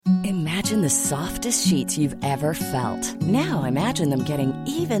Imagine the softest sheets you've ever felt. Now imagine them getting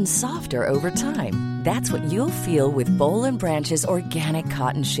even softer over time. That's what you'll feel with Boll and Branch's organic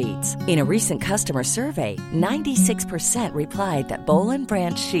cotton sheets. In a recent customer survey, 96% replied that Boll and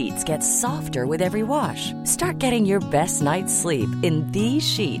Branch sheets get softer with every wash. Start getting your best night's sleep in these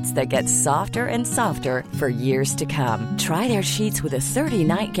sheets that get softer and softer for years to come. Try their sheets with a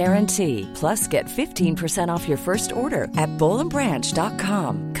 30-night guarantee. Plus, get 15% off your first order at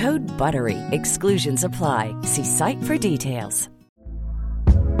bollandbranch.com. Code BUTTERY. Exclusions apply. See site for details.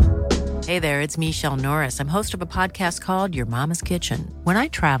 Hey there, it's Michelle Norris. I'm host of a podcast called Your Mama's Kitchen. When I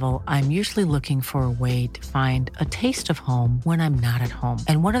travel, I'm usually looking for a way to find a taste of home when I'm not at home.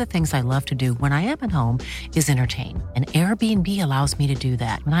 And one of the things I love to do when I am at home is entertain. And Airbnb allows me to do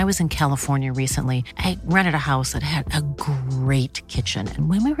that. When I was in California recently, I rented a house that had a great kitchen. And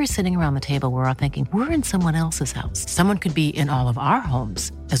when we were sitting around the table, we were all thinking, we're in someone else's house. Someone could be in all of our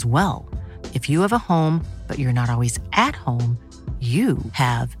homes as well. If you have a home, but you're not always at home, you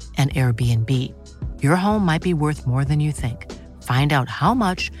have an Airbnb. Your home might be worth more than you think. Find out how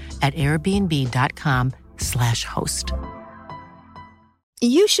much at airbnb.com/host.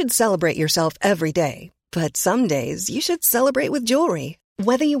 You should celebrate yourself every day, but some days you should celebrate with jewelry.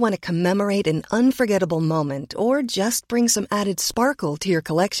 Whether you want to commemorate an unforgettable moment or just bring some added sparkle to your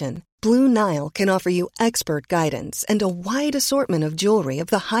collection, Blue Nile can offer you expert guidance and a wide assortment of jewelry of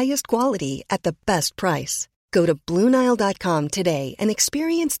the highest quality at the best price. Go to BlueNile.com today and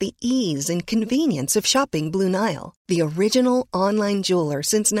experience the ease and convenience of shopping Blue Nile, the original online jeweler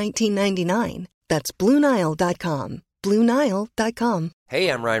since 1999. That's BlueNile.com. BlueNile.com. Hey,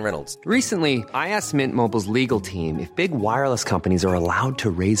 I'm Ryan Reynolds. Recently, I asked Mint Mobile's legal team if big wireless companies are allowed to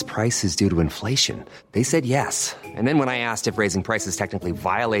raise prices due to inflation. They said yes. And then when I asked if raising prices technically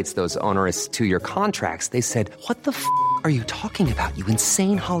violates those onerous two-year contracts, they said, "What the f*** are you talking about, you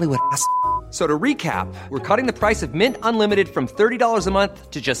insane Hollywood ass?" So to recap, we're cutting the price of Mint Unlimited from $30 a month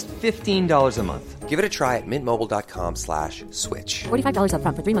to just $15 a month. Give it a try at mintmobile.com/switch. $45 up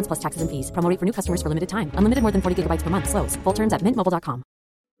front for 3 months plus taxes and fees. Promo rate for new customers for limited time. Unlimited more than 40 gigabytes per month. Slows full terms at mintmobile.com.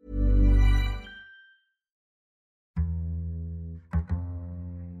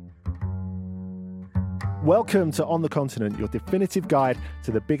 Welcome to On the Continent, your definitive guide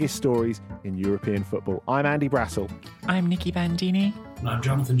to the biggest stories in European football. I'm Andy Brassel. I'm Nikki Bandini. And I'm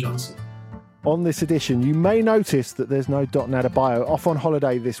Jonathan Johnson. On this edition, you may notice that there's no Dotun Adebayo off on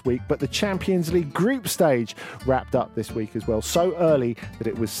holiday this week, but the Champions League group stage wrapped up this week as well, so early that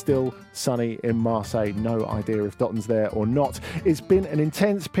it was still sunny in Marseille. No idea if Dotun's there or not. It's been an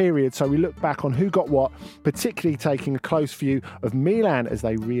intense period, so we look back on who got what, particularly taking a close view of Milan as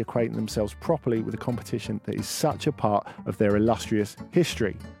they reacquaint themselves properly with a competition that is such a part of their illustrious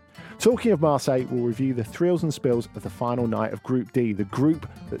history. Talking of Marseille, we'll review the thrills and spills of the final night of Group D, the group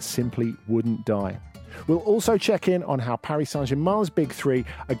that simply wouldn't die. We'll also check in on how Paris Saint-Germain's big three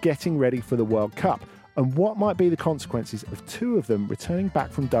are getting ready for the World Cup and what might be the consequences of two of them returning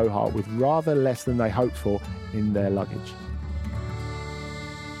back from Doha with rather less than they hoped for in their luggage.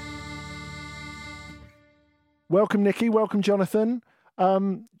 Welcome, Nikki. Welcome, Jonathan.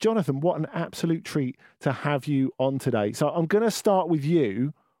 Jonathan, what an absolute treat to have you on today. So I'm going to start with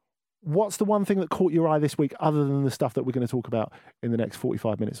you. What's the one thing that caught your eye this week other than the stuff that we're going to talk about in the next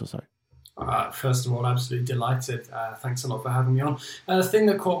 45 minutes or so? First of all, absolutely delighted. Thanks a lot for having me on. The thing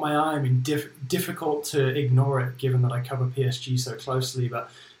that caught my eye, I mean, difficult to ignore it given that I cover PSG so closely,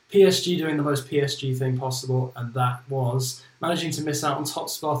 but PSG doing the most PSG thing possible, and that was managing to miss out on top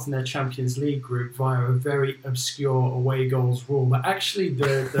spot in their Champions League group via a very obscure away goals rule. But actually,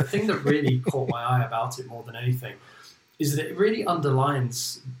 the thing that really caught my eye about it more than anything is that it really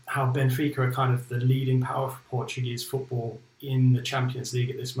underlines how Benfica are kind of the leading power for Portuguese football in the Champions League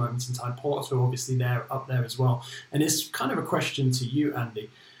at this moment in time. Porto, obviously, they're up there as well. And it's kind of a question to you,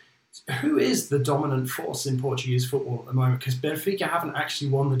 Andy. Who is the dominant force in Portuguese football at the moment? Because Benfica haven't actually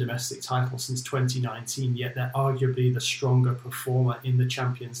won the domestic title since 2019, yet they're arguably the stronger performer in the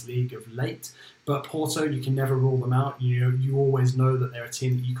Champions League of late. But Porto, you can never rule them out. You always know that they're a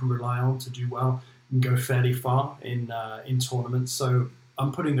team that you can rely on to do well and go fairly far in tournaments. So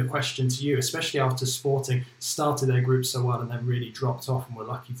I'm putting the question to you, especially after Sporting started their group so well and then really dropped off and were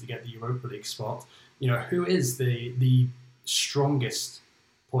lucky to get the Europa League spot. Who is the strongest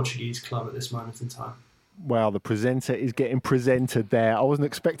Portuguese club at this moment in time? Wow, the presenter is getting presented there. I wasn't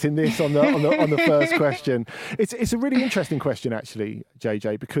expecting this on the first question. It's a really interesting question, actually,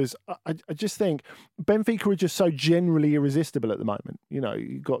 JJ, because I just think Benfica are just so generally irresistible at the moment. You know,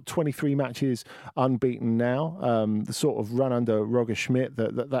 you've got 23 matches unbeaten now, the sort of run under Roger Schmidt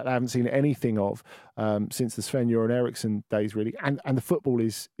that I haven't seen anything of since the Sven-Göran Eriksson days, really. And the football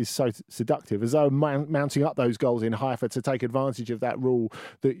is so seductive, as though mounting up those goals in Haifa to take advantage of that rule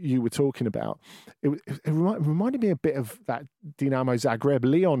that you were talking about. It reminded me a bit of that Dinamo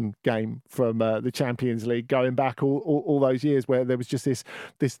Zagreb-Lyon game from the Champions League, going back all those years, where there was just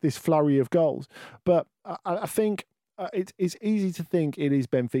this flurry of goals. But I think it's easy to think it is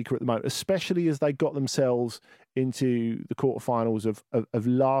Benfica at the moment, especially as they got themselves into the quarterfinals of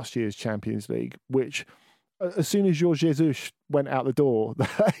last year's Champions League, which, as soon as Jorge Jesus went out the door,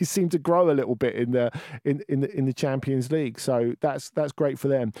 they seemed to grow a little bit in the Champions League. So that's great for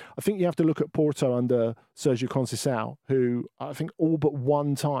them. I think you have to look at Porto under Sergio Conceição, who I think all but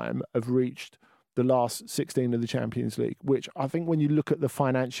one time have reached the last 16 of the Champions League, which I think, when you look at the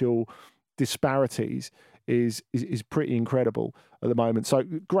financial disparities, is pretty incredible at the moment. So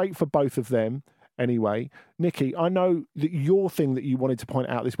great for both of them. Anyway, Nikki, I know that your thing that you wanted to point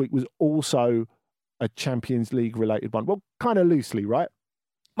out this week was also a Champions League related one. Well, kind of loosely, right?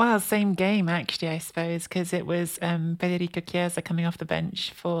 Well, same game, actually, I suppose, because it was Federico Chiesa coming off the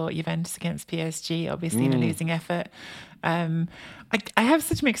bench for Juventus against PSG, obviously in a losing effort. I have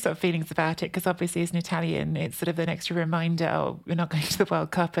such mixed up feelings about it, because obviously as an Italian, it's sort of an extra reminder, oh, we're not going to the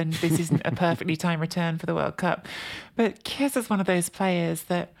World Cup and this isn't a perfectly timed return for the World Cup. But Chiesa's one of those players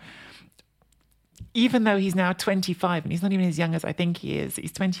that, even though he's now 25, and he's not even as young as I think he is,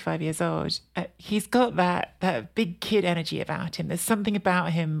 he's 25 years old, he's got that big kid energy about him. There's something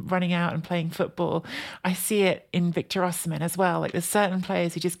about him running out and playing football. I see it in Victor Osimhen as well. Like, there's certain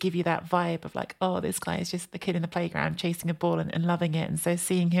players who just give you that vibe of like, oh, this guy is just the kid in the playground chasing a ball and loving it. And so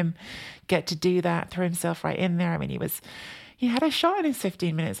seeing him get to do that, throw himself right in there. I mean, he had a shot in his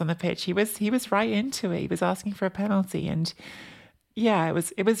 15 minutes on the pitch. He was right into it. He was asking for a penalty, and yeah,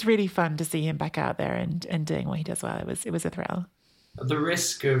 it was really fun to see him back out there and doing what he does well. It was a thrill. At the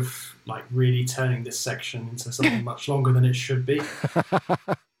risk of like really turning this section into something much longer than it should be,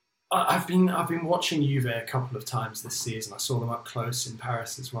 I've been watching Juve a couple of times this season. I saw them up close in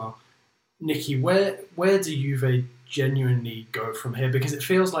Paris as well. Nikki, where do Juve genuinely go from here? Because it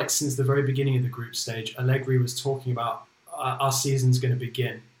feels like since the very beginning of the group stage, Allegri was talking about our season's going to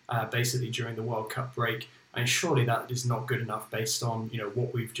begin basically during the World Cup break. And surely that is not good enough based on, you know,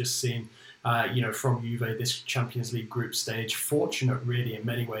 what we've just seen, from Juve this Champions League group stage. Fortunate, really, in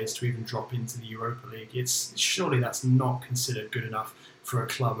many ways, to even drop into the Europa League. Surely that's not considered good enough for a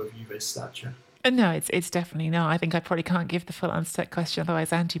club of Juve's stature. No, it's definitely not. I think I probably can't give the full answer to that question,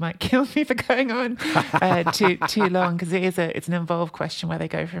 otherwise Andy might kill me for going on too long, because it's an involved question where they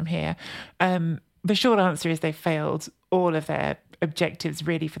go from here. The short answer is they failed all of their objectives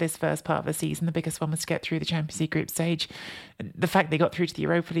really for this first part of the season. The biggest one was to get through the Champions League group stage. The fact they got through to the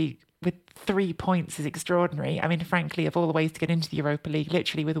Europa League with 3 points is extraordinary. I mean, frankly, of all the ways to get into the Europa League,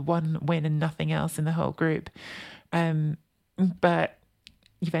 literally with one win and nothing else in the whole group. But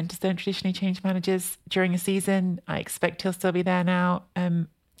Juventus don't traditionally change managers during a season. I expect he'll still be there now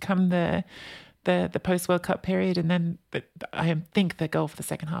come the post-World Cup period. And then I think the goal for the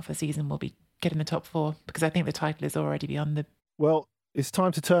second half of the season will be get in the top 4, because I think the title is already beyond the... Well, it's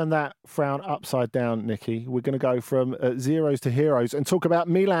time to turn that frown upside down, Nikki. We're going to go from zeros to heroes and talk about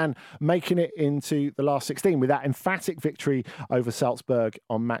Milan making it into the last 16 with that emphatic victory over Salzburg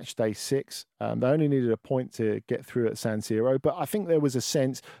on match day 6. They only needed a point to get through at San Siro, but I think there was a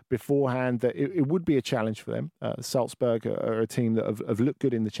sense beforehand that it would be a challenge for them. Salzburg are a team that have looked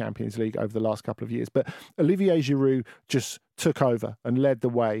good in the Champions League over the last couple of years, but Olivier Giroud just took over and led the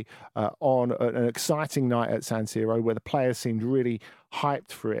way on an exciting night at San Siro where the players seemed really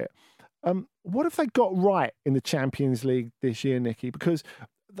hyped for it. What have they got right in the Champions League this year, Nikki? Because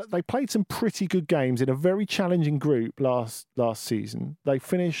they played some pretty good games in a very challenging group last season. They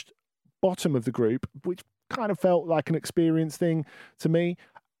finished bottom of the group, which kind of felt like an experience thing to me.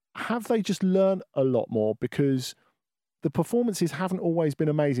 Have they just learned a lot more? Because the performances haven't always been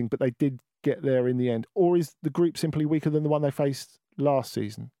amazing, but they did get there in the end. Or is the group simply weaker than the one they faced last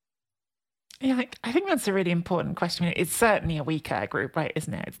season? Yeah, I think that's a really important question. It's certainly a weaker group, right,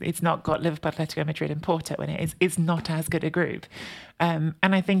 isn't it? It's not got Liverpool, Atletico Madrid and Porto in it. It's not as good a group. And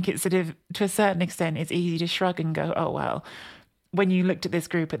I think it's sort of, to a certain extent, it's easy to shrug and go, oh, well, when you looked at this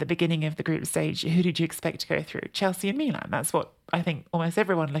group at the beginning of the group stage, who did you expect to go through? Chelsea and Milan. That's what I think almost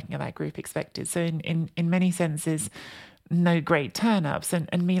everyone looking at that group expected. So in many senses, no great turn-ups,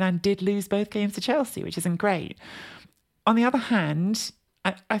 and Milan did lose both games to Chelsea, which isn't great. On the other hand,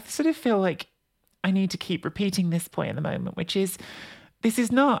 I sort of feel like I need to keep repeating this point at the moment, which is this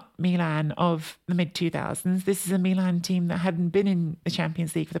is not Milan of the mid-2000s. This is a Milan team that hadn't been in the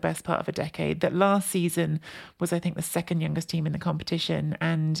Champions League for the best part of a decade, that last season was, I think, the second youngest team in the competition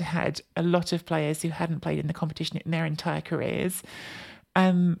and had a lot of players who hadn't played in the competition in their entire careers,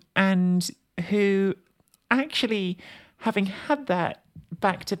 and who actually, having had that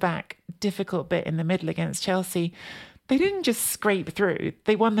back-to-back difficult bit in the middle against Chelsea, they didn't just scrape through.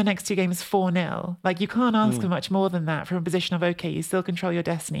 They won the next two games 4-0. Like, you can't ask for much more than that from a position of, okay, you still control your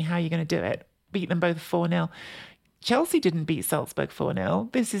destiny. How are you going to do it? Beat them both 4-0. Chelsea didn't beat Salzburg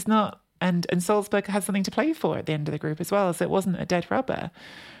 4-0. This is not... And Salzburg had something to play for at the end of the group as well, so it wasn't a dead rubber.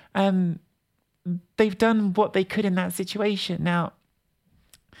 They've done what they could in that situation. Now,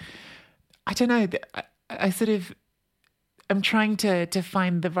 I don't know. I'm trying to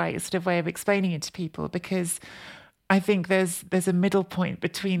find the right sort of way of explaining it to people, because I think there's a middle point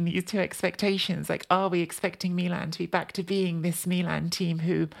between these two expectations. Like, are we expecting Milan to be back to being this Milan team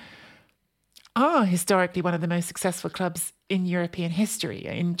who are historically one of the most successful clubs in European history,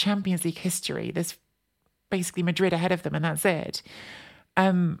 in Champions League history? There's basically Madrid ahead of them, and that's it.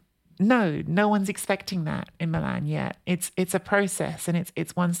 No one's expecting that in Milan yet. It's a process, and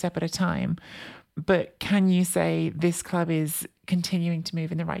it's one step at a time. But can you say this club is continuing to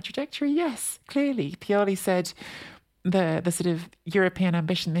move in the right trajectory? Yes, clearly. Pioli said the sort of European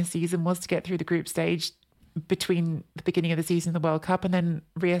ambition this season was to get through the group stage between the beginning of the season and the World Cup, and then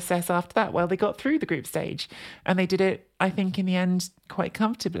reassess after that. Well, they got through the group stage, and they did it, I think, in the end, quite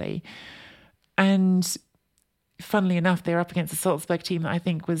comfortably. And funnily enough, they were up against a Salzburg team that I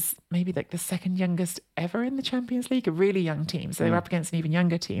think was maybe like the second youngest ever in the Champions League, a really young team. So they were up against an even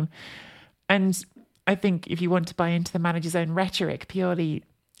younger team. And I think if you want to buy into the manager's own rhetoric, Pioli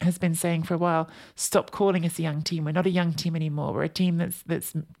has been saying for a while, stop calling us a young team. We're not a young team anymore. We're a team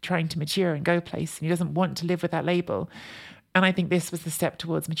that's trying to mature and go place. And he doesn't want to live with that label. And I think this was the step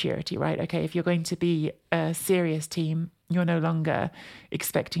towards maturity, right? Okay, if you're going to be a serious team, you're no longer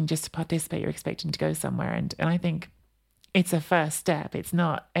expecting just to participate. You're expecting to go somewhere. And I think it's a first step. It's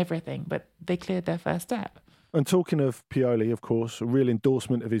not everything, but they cleared their first step. And talking of Pioli, of course, a real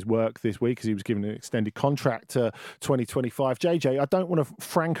endorsement of his work this week as he was given an extended contract to 2025. JJ, I don't want to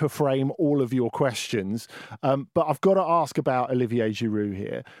franco-frame all of your questions, but I've got to ask about Olivier Giroud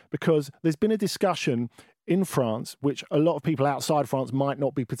here, because there's been a discussion in France, which a lot of people outside France might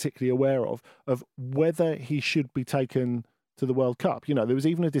not be particularly aware of whether he should be taken to the World Cup. You know, there was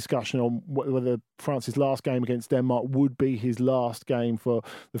even a discussion on whether France's last game against Denmark would be his last game for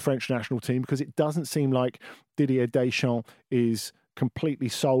the French national team, because it doesn't seem like Didier Deschamps is completely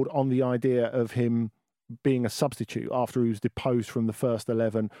sold on the idea of him being a substitute after he was deposed from the first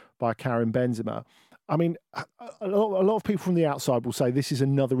 11 by Karim Benzema. I mean, a lot of people from the outside will say this is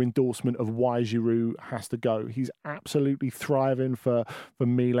another endorsement of why Giroud has to go. He's absolutely thriving for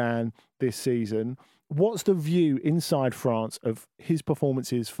Milan this season. What's the view inside France of his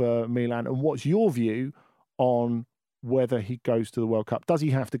performances for Milan, and what's your view on whether he goes to the World Cup? Does he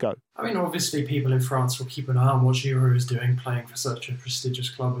have to go? I mean, obviously, people in France will keep an eye on what Giroud is doing, playing for such a prestigious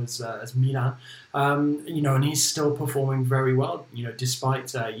club as Milan. And he's still performing very well,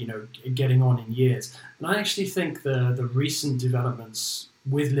 despite getting on in years. And I actually think the recent developments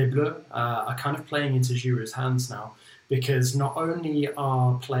with Les Bleus are kind of playing into Giroud's hands now. Because not only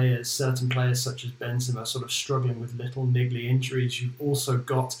are certain players such as Benzema sort of struggling with little niggly injuries, you've also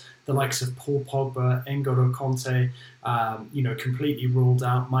got the likes of Paul Pogba, N'Golo Kanté, completely ruled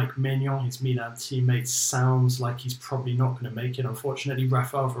out. Mike Maignan, his Milan teammate, sounds like he's probably not going to make it. Unfortunately,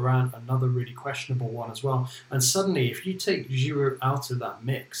 Raphael Varane, another really questionable one as well. And suddenly, if you take Giroud out of that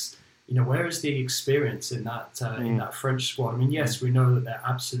mix, where is the experience in that French squad? I mean, yes, we know that they're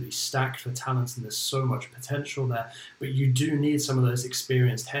absolutely stacked for talent and there's so much potential there, but you do need some of those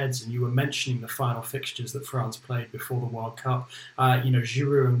experienced heads. And you were mentioning the final fixtures that France played before the World Cup.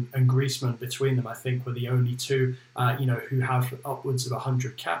 Giroud and Griezmann between them, I think, were the only two, who have upwards of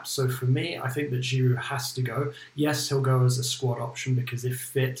 100 caps. So for me, I think that Giroud has to go. Yes, he'll go as a squad option because if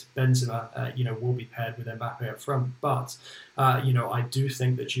fit, Benzema, will be paired with Mbappe up front. But I do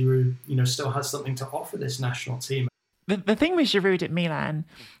think that Giroud, still has something to offer this national team. The thing with Giroud at Milan,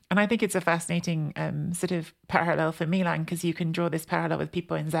 and I think it's a fascinating sort of parallel for Milan, because you can draw this parallel with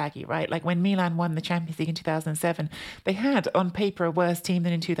Pippo Inzaghi, right? Like when Milan won the Champions League in 2007, they had on paper a worse team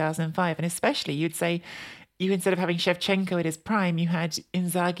than in 2005. And especially you'd say, instead of having Shevchenko at his prime, you had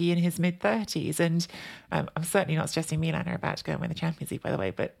Inzaghi in his mid-30s. And I'm certainly not suggesting Milan are about to go and win the Champions League, by the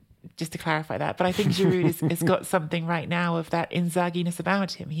way, but just to clarify that. But I think Giroud has got something right now of that Inzaghi-ness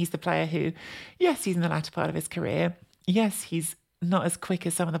about him. He's the player who, yes, he's in the latter part of his career. Yes, he's not as quick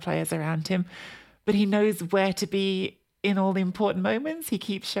as some of the players around him, but he knows where to be in all the important moments. He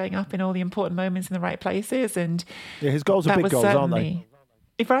keeps showing up in all the important moments in the right places. And his goals are big goals, aren't they?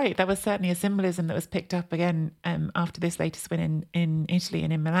 Right. That was certainly a symbolism that was picked up again after this latest win in Italy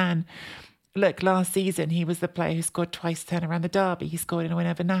and in Milan. Look, last season, he was the player who scored twice to turn around the derby. He scored in a win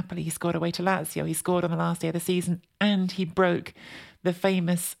over Napoli. He scored away to Lazio. He scored on the last day of the season. And he broke the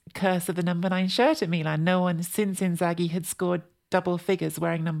famous curse of the number 9 shirt at Milan. No one since Inzaghi had scored double figures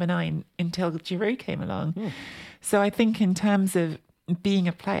wearing number 9 until Giroud came along. So I think in terms of being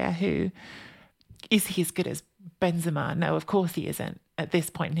a player who, is he as good as Benzema? No, of course he isn't at this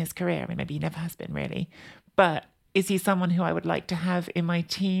point in his career. I mean, maybe he never has been really. But is he someone who I would like to have in my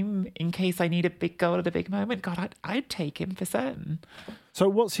team in case I need a big goal at a big moment? God, I'd take him for certain. So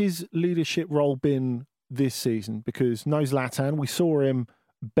what's his leadership role been this season? Because no Zlatan, we saw him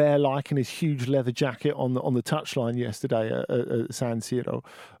bear-like in his huge leather jacket on the touchline yesterday at San Siro.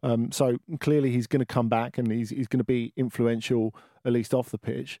 So clearly he's going to come back and he's going to be influential, at least off the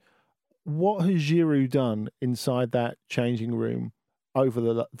pitch. What has Giroud done inside that changing room over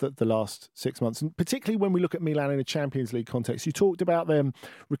the last 6 months, and particularly when we look at Milan in a Champions League context? You talked about them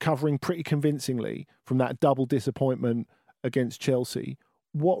recovering pretty convincingly from that double disappointment against Chelsea.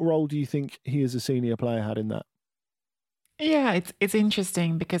 What role do you think he as a senior player had in that? Yeah, it's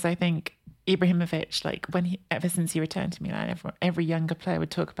interesting because I think Ibrahimovic, like ever since he returned to Milan, every younger player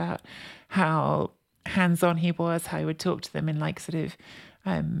would talk about how hands-on he was, how he would talk to them in like sort of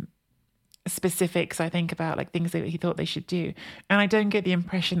specifics, I think, about like things that he thought they should do. And I don't get the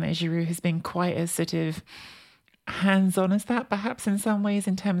impression that Giroud has been quite as sort of hands-on as that, perhaps in some ways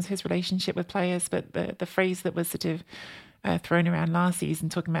in terms of his relationship with players. But the phrase that was sort of thrown around last season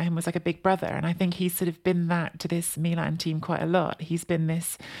talking about him was like a big brother. And I think he's sort of been that to this Milan team quite a lot. He's been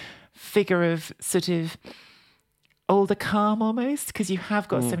this figure of sort of older calm almost, because you have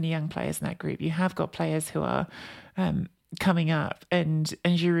got so many young players in that group. You have got players who are coming up, and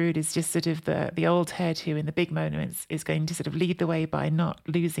Giroud is just sort of the old head who in the big moments is going to sort of lead the way by not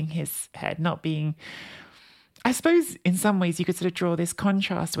losing his head, not being, I suppose in some ways you could sort of draw this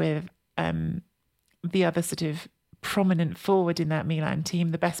contrast with the other sort of prominent forward in that Milan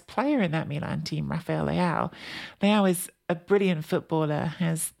team, the best player in that Milan team, Rafael Leao. Leao is a brilliant footballer,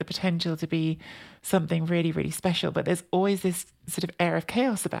 has the potential to be something really, really special, but there's always this sort of air of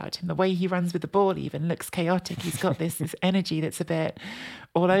chaos about him. The way he runs with the ball even looks chaotic. He's got this energy that's a bit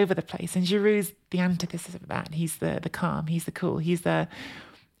all over the place. And Giroud's the antithesis of that. He's the calm, he's the cool, he's the,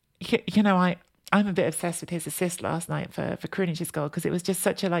 you know, I'm a bit obsessed with his assist last night for Krunić's goal, because it was just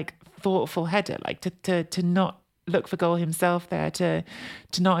such a like thoughtful header, like to not look for goal himself there, to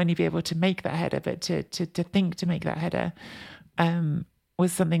not only be able to make that header, but to think to make that header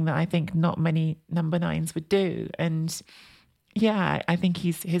was something that I think not many number 9s would do. And yeah, I think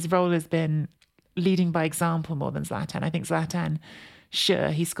his role has been leading by example more than Zlatan. I think Zlatan, sure,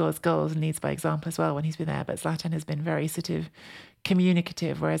 he scores goals and leads by example as well when he's been there, but Zlatan has been very sort of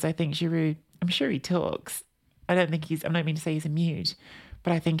communicative, whereas I think Giroud, I'm sure he talks. I don't mean to say he's a mute,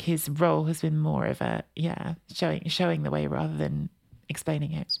 but I think his role has been more of a, showing the way rather than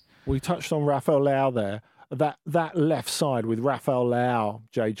explaining it. We touched on Rafael Leao there. That left side with Rafael Leao,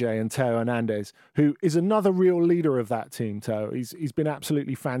 JJ, and Theo Hernandez, who is another real leader of that team, Theo. He's been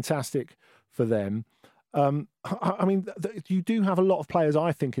absolutely fantastic for them. I mean, you do have a lot of players,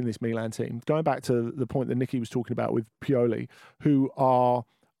 I think, in this Milan team, going back to the point that Nicky was talking about with Pioli, who are,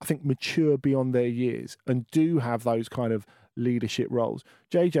 I think, mature beyond their years and do have those kind of leadership roles.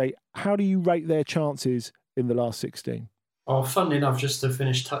 JJ, how do you rate their chances in the last 16? Oh, funnily enough, just to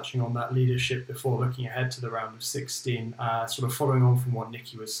finish touching on that leadership before looking ahead to the round of 16, sort of following on from what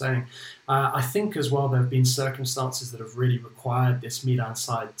Nicky was saying, I think as well there have been circumstances that have really required this Milan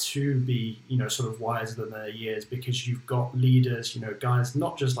side to be, sort of wiser than their years, because you've got leaders, guys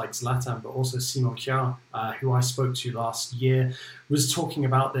not just like Zlatan, but also Simon Kjaer, who I spoke to last year, was talking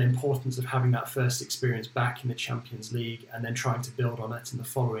about the importance of having that first experience back in the Champions League and then trying to build on it in the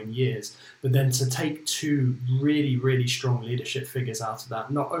following years. But then to take two really, really strong leadership figures out of that,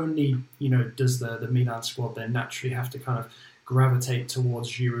 not only, does the Milan squad then naturally have to kind of gravitate towards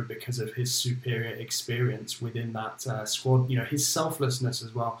Giroud because of his superior experience within that squad. His selflessness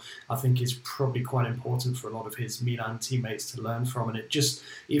as well, I think, is probably quite important for a lot of his Milan teammates to learn from. And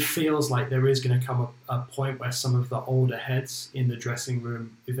it feels like there is going to come a point where some of the older heads in the dressing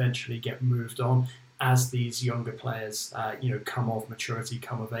room eventually get moved on, as these younger players, come of maturity,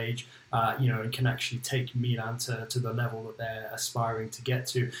 come of age, and can actually take Milan to the level that they're aspiring to get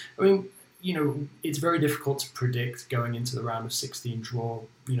to. I mean, it's very difficult to predict going into the round of 16 draw,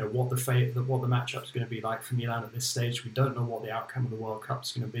 what the matchup is going to be like for Milan at this stage. We don't know what the outcome of the World Cup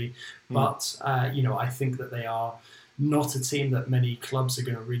is going to be. But, I think that they are not a team that many clubs are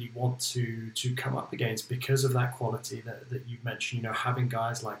going to really want to come up against because of that quality that you've mentioned, having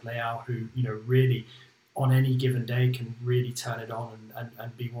guys like Leao who, really on any given day can really turn it on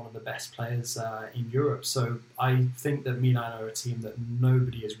and be one of the best players in Europe. So I think that Milan are a team that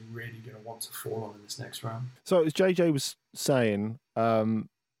nobody is really going to want to fall on in this next round. So as JJ was saying,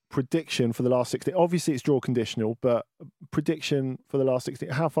 prediction for the last 16, obviously it's draw conditional, but prediction for the last 16,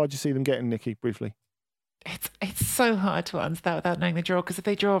 how far do you see them getting, Nikki, briefly? It's so hard to answer that without knowing the draw, because if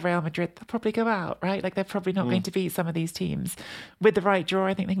they draw Real Madrid, they'll probably go out, right? Like, they're probably not going to beat some of these teams. With the right draw,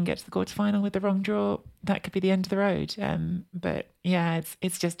 I think they can get to the quarterfinal. With the wrong draw, that could be the end of the road. But yeah,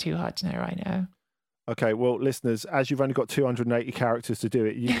 it's just too hard to know right now. Okay, well, listeners, as you've only got 280 characters to do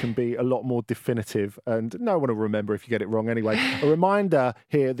it, you can be a lot more definitive, and no one will remember if you get it wrong anyway. A reminder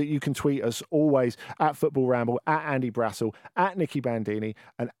here that you can tweet us always at Football Ramble, at Andy Brassel, at Nicky Bandini,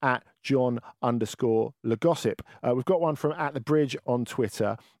 and at John_LeGossip. We've got one from at The Bridge on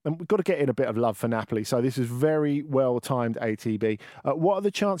Twitter, and we've got to get in a bit of love for Napoli, so this is very well timed, ATB. What are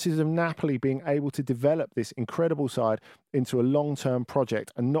the chances of Napoli being able to develop this incredible side into a long-term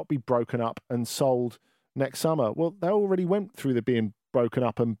project and not be broken up and sold next summer? Well, they already went through the being broken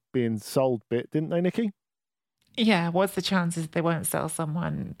up and being sold bit, didn't they, Nikki? Yeah, what's the chances they won't sell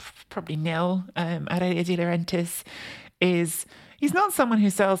someone? Probably nil. Aurelio De Laurentiis he's not someone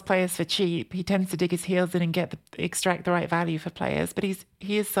who sells players for cheap. He tends to dig his heels in and extract the right value for players. But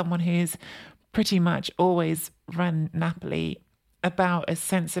he is someone who's pretty much always run Napoli about as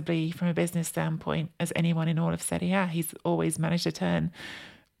sensibly from a business standpoint as anyone in all of Serie A. He's always managed to turn,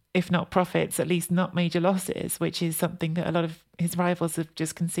 if not profits, at least not major losses, which is something that a lot of his rivals have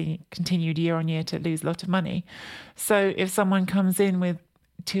just continued year on year to lose a lot of money. So if someone comes in with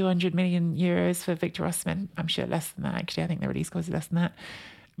 200 million euros for Victor Osimhen, I'm sure less than that, actually. I think the release cost is less than that.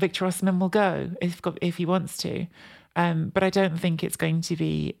 Victor Osimhen will go if he wants to. But I don't think it's going to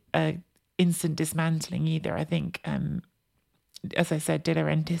be an instant dismantling either. I think, as I said, De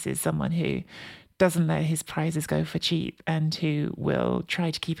Laurentiis is someone who doesn't let his prizes go for cheap and who will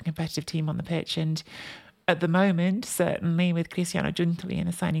try to keep a competitive team on the pitch. And at the moment, certainly with Cristiano Giuntoli and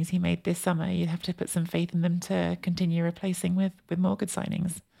the signings he made this summer, you'd have to put some faith in them to continue replacing with more good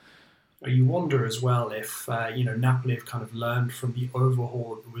signings. You wonder as well if Napoli have kind of learned from the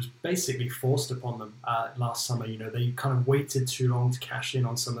overhaul that was basically forced upon them last summer. They kind of waited too long to cash in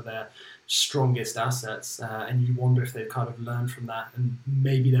on some of their strongest assets, and you wonder if they've kind of learned from that, and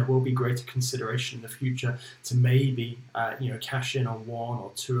maybe there will be greater consideration in the future to maybe cash in on one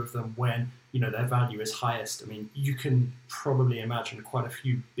or two of them when their value is highest. I mean, you can probably imagine quite a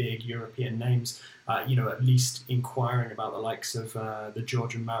few big European names, at least inquiring about the likes of the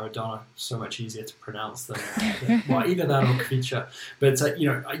Georgian Maradona. So much easier to pronounce than either that or Kvicha. But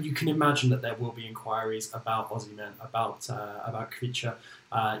you can imagine that there will be inquiries about Osimhen, about Kvicha,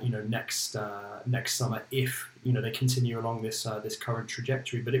 next summer if they continue along this current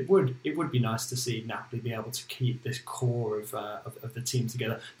trajectory. But it would be nice to see Napoli be able to keep this core of the team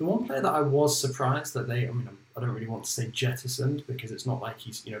together. The one player that I was surprised that I don't really want to say jettisoned because it's not like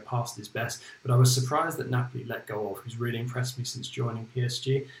he's past his best, but I was surprised that Napoli let go of, who's really impressed me since joining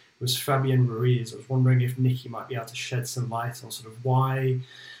PSG, was Fabian Ruiz. I was wondering if Nicky might be able to shed some light on sort of why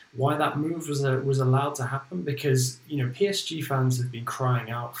that move was allowed to happen, because PSG fans have been crying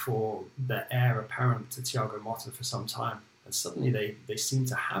out for the heir apparent to Thiago Motta for some time, and suddenly they seem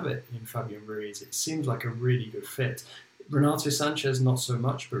to have it in Fabian Ruiz. It seems like a really good fit. Renato Sanchez, not so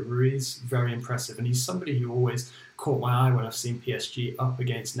much, but Ruiz, very impressive. And he's somebody who always caught my eye when I've seen PSG up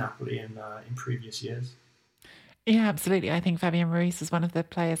against Napoli in previous years. Yeah, absolutely. I think Fabian Ruiz was one of the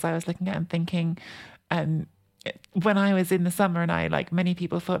players I was looking at and thinking, when I was in the summer, and I, like many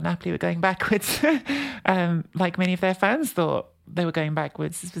people, thought Napoli were going backwards, like many of their fans thought they were going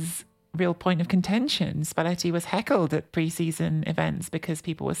backwards. This was a real point of contention. Spalletti was heckled at pre-season events because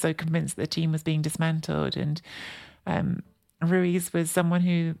people were so convinced the team was being dismantled, and Ruiz was someone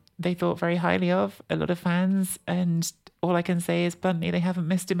who they thought very highly of, a lot of fans, and all I can say is bluntly they haven't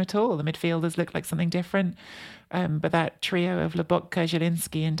missed him at all. The midfielders look like something different, but that trio of Lobotka,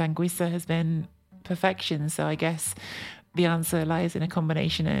 Zielinski and Anguissa has been perfection. So I guess the answer lies in a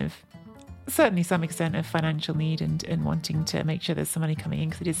combination of certainly some extent of financial need and wanting to make sure there's some money coming in,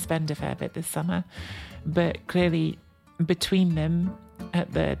 because they did spend a fair bit this summer, but clearly between them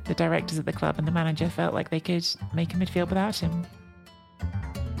at the directors of the club and the manager felt like they could make a midfield without him.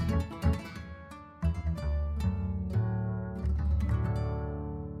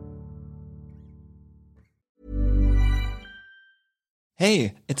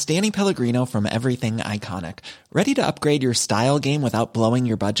 Hey, it's Danny Pellegrino from Everything Iconic. Ready to upgrade your style game without blowing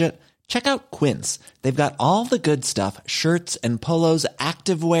your budget? Check out Quince. They've got all the good stuff, shirts and polos,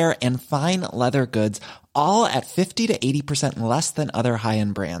 activewear, and fine leather goods, all at 50 to 80% less than other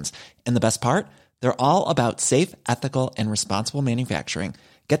high-end brands. And the best part? They're all about safe, ethical, and responsible manufacturing.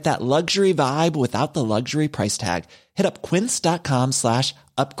 Get that luxury vibe without the luxury price tag. Hit up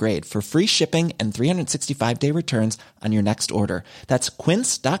quince.com/upgrade for free shipping and 365-day returns on your next order. That's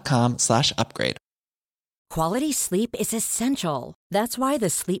quince.com/upgrade. Quality sleep is essential. That's why the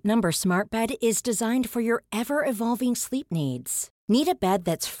Sleep Number Smart Bed is designed for your ever-evolving sleep needs. Need a bed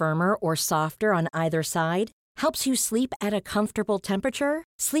that's firmer or softer on either side? Helps you sleep at a comfortable temperature?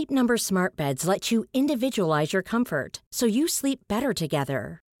 Sleep Number Smart Beds let you individualize your comfort, so you sleep better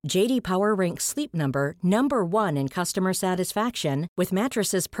together. J.D. Power ranks Sleep Number number 1 in customer satisfaction with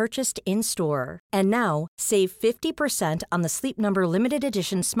mattresses purchased in-store. And now, save 50% on the Sleep Number Limited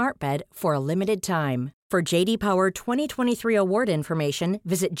Edition Smart Bed for a limited time. For J.D. Power 2023 award information,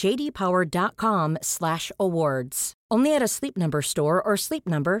 visit jdpower.com/awards. Only at a Sleep Number store or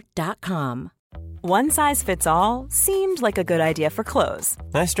sleepnumber.com. One size fits all seemed like a good idea for clothes.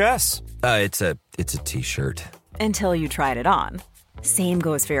 Nice dress. It's a t-shirt. Until you tried it on. Same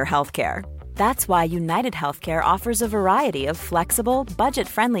goes for your healthcare. That's why United Healthcare offers a variety of flexible,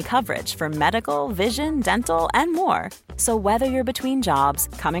 budget-friendly coverage for medical, vision, dental, and more. So whether you're between jobs,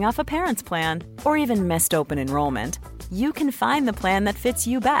 coming off a parent's plan, or even missed open enrollment, you can find the plan that fits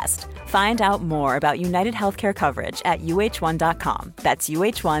you best. Find out more about United Healthcare coverage at uh1.com. That's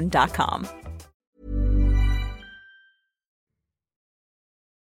uh1.com.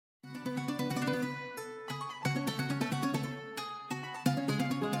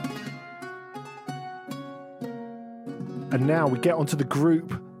 And now we get onto the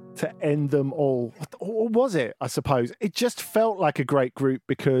group to end them all. Or was it, I suppose? It just felt like a great group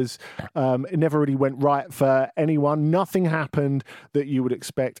because it never really went right for anyone. Nothing happened that you would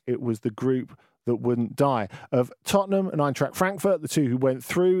expect. It was the group that wouldn't die. Of Tottenham and Eintracht Frankfurt, the two who went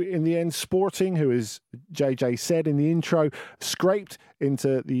through in the end. Sporting, who, as JJ said in the intro, scraped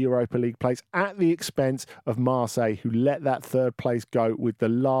into the Europa League place at the expense of Marseille, who let that third place go with the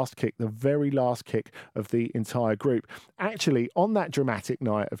last kick, the very last kick of the entire group. Actually, on that dramatic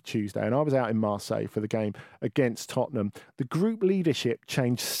night of Tuesday, and I was out in Marseille for the game against Tottenham, the group leadership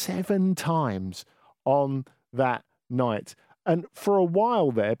changed 7 times on that night. And for a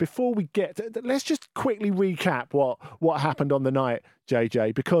while there, before we get to, let's just quickly recap what happened on the night,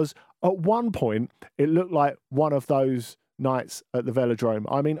 JJ, because at one point it looked like one of those nights at the Velodrome.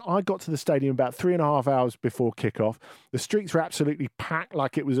 I mean, I got to the stadium about 3.5 hours before kickoff. The streets were absolutely packed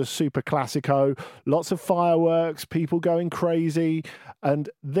like it was a Super Classico. Lots of fireworks, people going crazy. And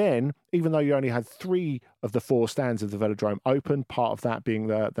then, even though you only had 3 of the 4 stands of the Velodrome open, part of that being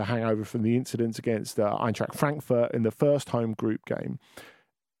the hangover from the incidents against Eintracht Frankfurt in the first home group game,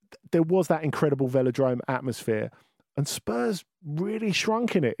 there was that incredible Velodrome atmosphere. And Spurs really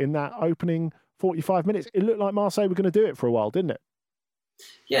shrunk in it in that opening 45 minutes. It looked like Marseille were going to do it for a while, didn't it?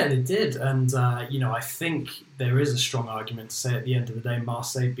 Yeah, they did. And, I think there is a strong argument to say at the end of the day,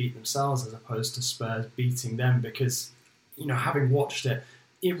 Marseille beat themselves as opposed to Spurs beating them because, having watched it,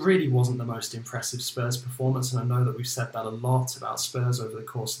 it really wasn't the most impressive Spurs performance. And I know that we've said that a lot about Spurs over the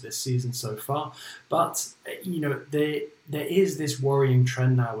course of this season so far. But, there is this worrying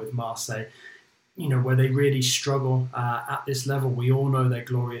trend now with Marseille, where they really struggle at this level. We all know their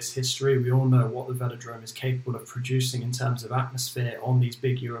glorious history. We all know what the Velodrome is capable of producing in terms of atmosphere on these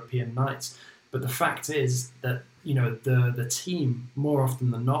big European nights. But the fact is that, the team, more often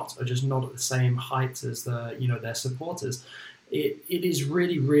than not, are just not at the same height as their supporters. It is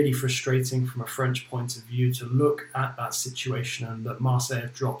really, really frustrating from a French point of view to look at that situation and that Marseille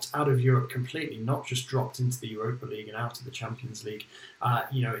have dropped out of Europe completely, not just dropped into the Europa League and out of the Champions League.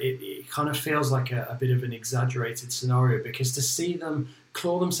 It kind of feels like a bit of an exaggerated scenario because to see them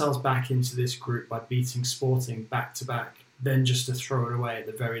claw themselves back into this group by beating Sporting back-to-back, then just to throw it away at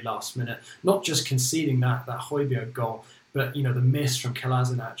the very last minute, not just conceding that Højbjerg goal, but, the miss from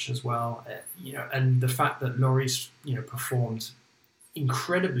Kolasinac as well, and the fact that Lloris, performed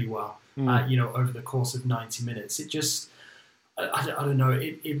incredibly well, over the course of 90 minutes. It just, I don't know,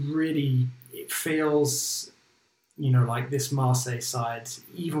 it feels, like this Marseille side,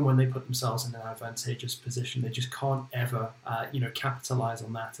 even when they put themselves in an advantageous position, they just can't ever, capitalise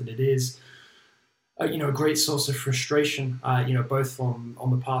on that. And it is a great source of frustration, both on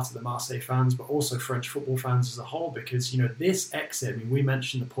the part of the Marseille fans, but also French football fans as a whole, because, this exit, I mean, we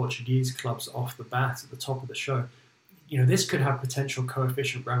mentioned the Portuguese clubs off the bat at the top of the show. This could have potential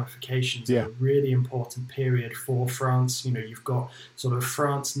coefficient ramifications in a really important period for France. You've got sort of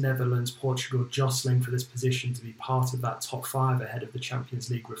France, Netherlands, Portugal jostling for this position to be part of that top 5 ahead of the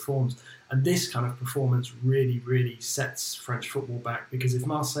Champions League reforms. And this kind of performance really, really sets French football back, because if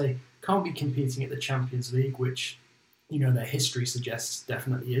Marseille can't be competing at the Champions League, which, their history suggests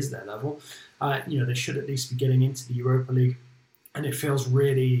definitely is their level, they should at least be getting into the Europa League. And it feels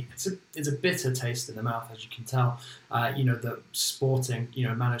really, it's a bitter taste in the mouth, as you can tell. That Sporting,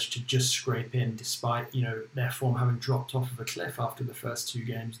 managed to just scrape in despite, their form having dropped off of a cliff after the first 2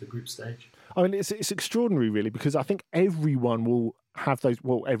 games of the group stage. I mean, it's extraordinary, really, because I think everyone will have those.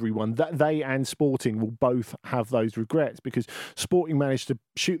 Well, everyone, they and Sporting will both have those regrets, because Sporting managed to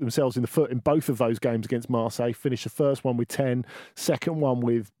shoot themselves in the foot in both of those games against Marseille. Finished the first one with 10, second one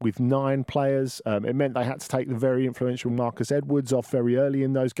with 9 players. It meant they had to take the very influential Marcus Edwards off very early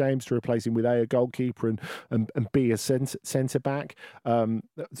in those games to replace him with A, a goalkeeper, and B, a centre back.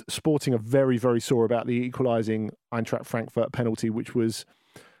 Sporting are very, very sore about the equalising Eintracht Frankfurt penalty, which was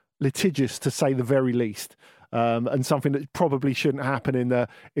litigious to say the very least, and something that probably shouldn't happen in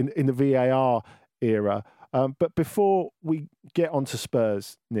the VAR era. But before we get onto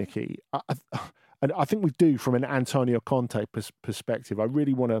Spurs, Nicky, and I think we do from an Antonio Conte perspective, I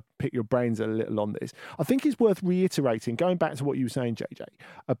really want to pick your brains a little on this. I think it's worth reiterating, going back to what you were saying, JJ,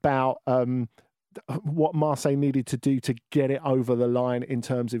 about what Marseille needed to do to get it over the line in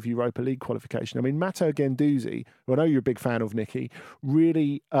terms of Europa League qualification. I mean, Matteo Guendouzi, who I know you're a big fan of, Nicky,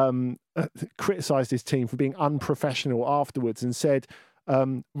 really criticised his team for being unprofessional afterwards and said,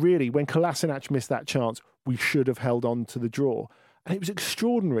 really, when Kolasinac missed that chance, we should have held on to the draw. And it was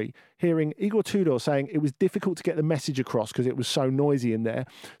extraordinary hearing Igor Tudor saying it was difficult to get the message across because it was so noisy in there.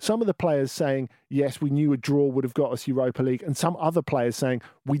 Some of the players saying, yes, we knew a draw would have got us Europa League. And some other players saying,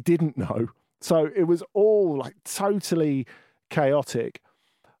 we didn't know. So it was all like totally chaotic.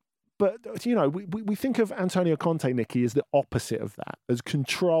 But, we think of Antonio Conte, Nicky, as the opposite of that, as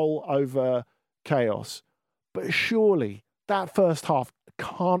control over chaos. But surely that first half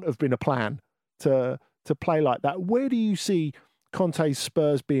can't have been a plan to play like that. Where do you see Conte's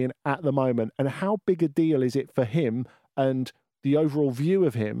Spurs being at the moment, and how big a deal is it for him and the overall view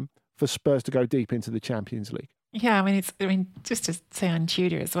of him for Spurs to go deep into the Champions League? Yeah, just to say on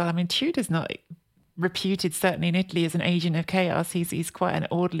Tudor as well, Tudor's not reputed, certainly in Italy, as an agent of chaos. He's quite an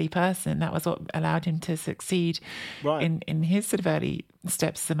orderly person. That was what allowed him to succeed in his sort of early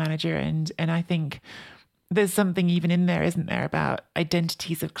steps as a manager. And I think there's something even in there, isn't there, about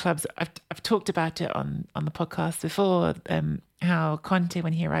identities of clubs. I've talked about it on the podcast before, how Conte,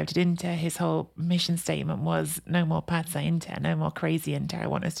 when he arrived at Inter, his whole mission statement was no more pazza Inter, no more crazy Inter. I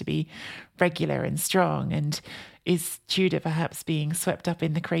want us to be regular and strong. And is Tudor perhaps being swept up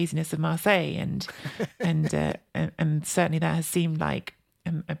in the craziness of Marseille? And certainly that has seemed like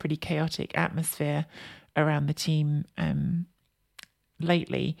a pretty chaotic atmosphere around the team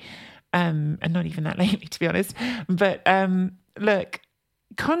lately. And not even that lately, to be honest. But look,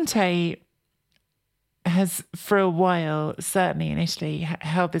 Conte has for a while, certainly in Italy,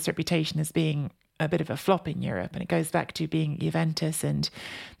 held this reputation as being a bit of a flop in Europe. And it goes back to being Juventus and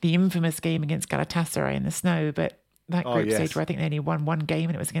the infamous game against Galatasaray in the snow. But that group stage where I think they only won 1 game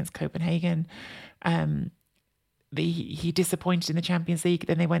and it was against Copenhagen. He disappointed in the Champions League.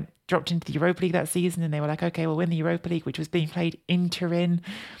 Then they dropped into the Europa League that season, and they were like, okay, we'll win the Europa League, which was being played in Turin.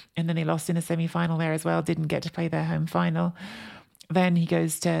 And then they lost in a semi-final there as well, didn't get to play their home final. Then he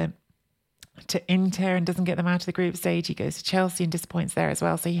goes to Inter and doesn't get them out of the group stage. He goes to Chelsea and disappoints there as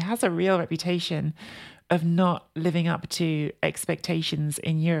well. So he has a real reputation of not living up to expectations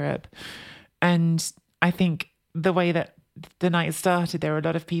in Europe. And I think the way that the night started, there were a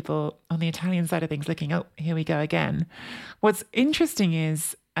lot of people on the Italian side of things looking, oh, here we go again. What's interesting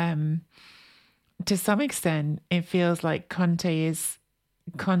is, to some extent, it feels like Conte is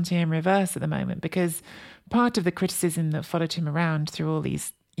Conte in reverse at the moment, because part of the criticism that followed him around through all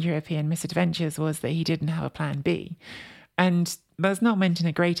these European misadventures was that he didn't have a plan B. And that's not meant in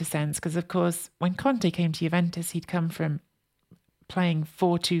a greater sense, because, of course, when Conte came to Juventus, he'd come from playing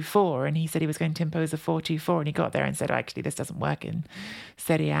 4-2-4, and he said he was going to impose a 4-2-4, and he got there and said, actually, this doesn't work in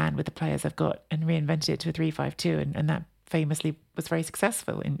Serie A and with the players I've got, and reinvented it to a 3-5-2, and that famously was very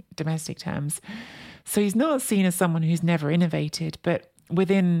successful in domestic terms. So he's not seen as someone who's never innovated, but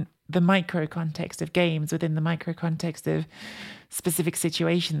within the micro context of games, within the micro context of specific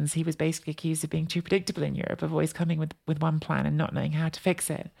situations, he was basically accused of being too predictable in Europe, of always coming with one plan and not knowing how to fix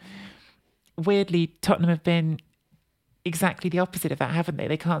it. weirdly, Tottenham have been exactly the opposite of that, haven't they?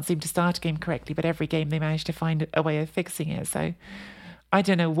 They can't seem to start a game correctly, but every game they manage to find a way of fixing it. So I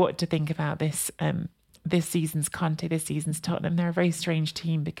don't know what to think about this this season's Conte, this season's Tottenham. They're a very strange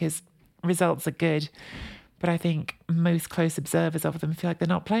team because results are good, but I think most close observers of them feel like they're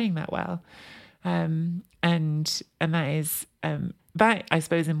not playing that well. And that is that, I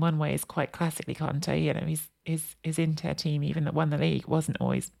suppose, in one way is quite classically Conte. You know, his Inter team, even that won the league, wasn't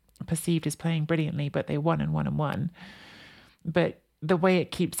always perceived as playing brilliantly, but they won and won and won. But the way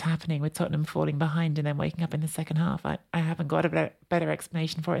it keeps happening with Tottenham falling behind and then waking up in the second half, I haven't got a better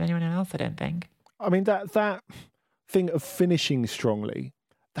explanation for it than anyone else, I don't think. I mean, that thing of finishing strongly,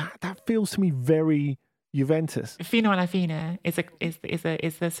 that feels to me very Juventus. Fino alla fine is the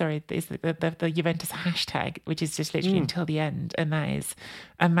Juventus hashtag, which is just literally until the end, and that is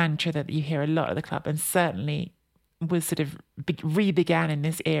a mantra that you hear a lot at the club, and certainly was sort of re-began in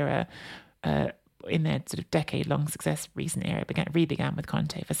this era, in their sort of decade-long success. Recent era re-began with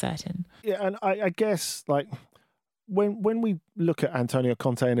Conte for certain. Yeah, and I guess like when we look at Antonio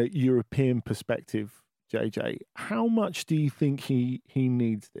Conte in a European perspective, JJ, how much do you think he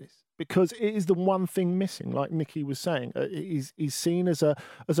needs this? Because it is the one thing missing, like Nicky was saying. He's seen as a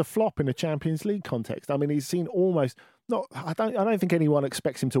flop in a Champions League context. I mean, he's seen almost not. I don't think anyone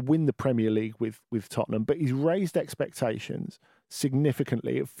expects him to win the Premier League with Tottenham, but he's raised expectations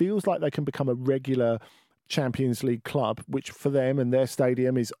significantly. It feels like they can become a regular Champions League club, which for them and their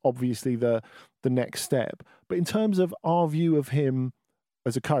stadium is obviously the next step. But in terms of our view of him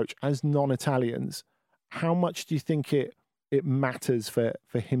as a coach, as non-Italians, how much do you think it matters for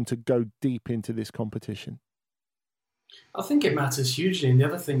him to go deep into this competition? I think it matters hugely. And the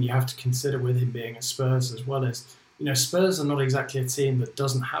other thing you have to consider with him being at Spurs as well is, you know, Spurs are not exactly a team that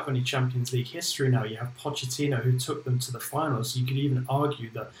doesn't have any Champions League history now. You have Pochettino, who took them to the finals. You could even argue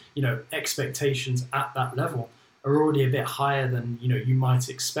that, you know, expectations at that level are already a bit higher than, you know, you might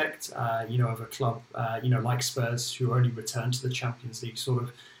expect, of a club, like Spurs, who only returned to the Champions League sort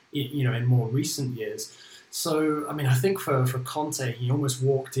of, you know, in more recent years. So, I mean, I think for Conte, he almost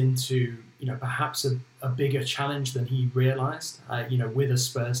walked into, you know, perhaps a bigger challenge than he realised, with a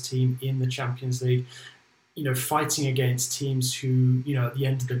Spurs team in the Champions League, you know, fighting against teams who, you know, at the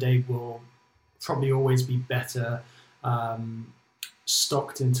end of the day will probably always be better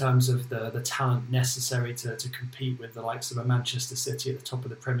stocked in terms of the talent necessary to compete with the likes of a Manchester City at the top of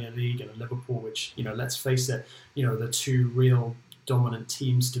the Premier League and a Liverpool, which, you know, let's face it, you know, the two real dominant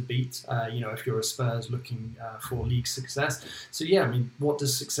teams to beat, if you're a Spurs looking for league success. So, yeah, I mean, what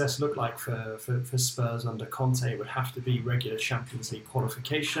does success look like for Spurs under Conte? It would have to be regular Champions League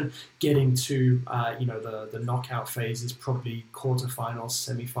qualification, getting to, the knockout phases, probably quarterfinals,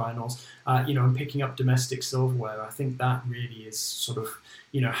 semi-finals, and picking up domestic silverware. I think that really is sort of,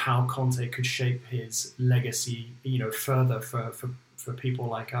 you know, how Conte could shape his legacy, you know, further for people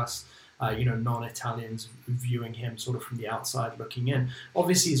like us. Non-Italians viewing him sort of from the outside looking in.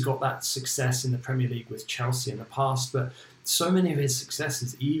 Obviously, he's got that success in the Premier League with Chelsea in the past, but so many of his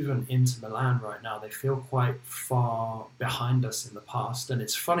successes, even Inter Milan right now, they feel quite far behind us in the past. And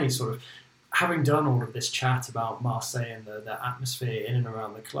it's funny, sort of, having done all of this chat about Marseille and the atmosphere in and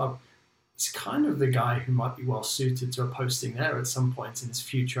around the club, he's kind of the guy who might be well suited to a posting there at some point in his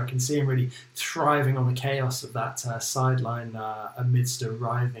future. I can see him really thriving on the chaos of that sideline amidst a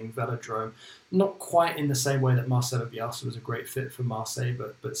writhing velodrome. Not quite in the same way that Marcelo Bielsa was a great fit for Marseille,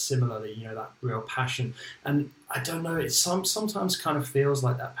 but similarly, you know, that real passion. And I don't know, it sometimes kind of feels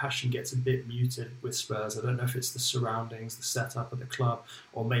like that passion gets a bit muted with Spurs. I don't know if it's the surroundings, the setup of the club,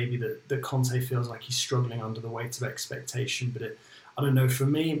 or maybe that Conte feels like he's struggling under the weight of expectation. But I don't know, for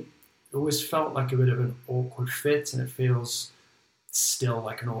me, it always felt like a bit of an awkward fit, and it feels still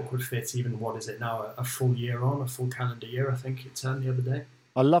like an awkward fit, even, what is it now, a full year on, a full calendar year, I think it turned the other day.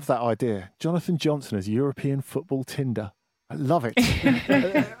 I love that idea. Jonathan Johnson as European football Tinder. I love it.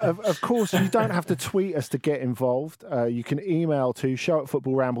 Of course, you don't have to tweet us to get involved. You can email to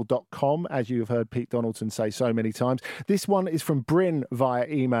show@footballramble.com, as you have heard Pete Donaldson say so many times. This one is from Bryn via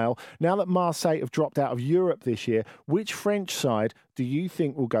email. Now that Marseille have dropped out of Europe this year, which French side do you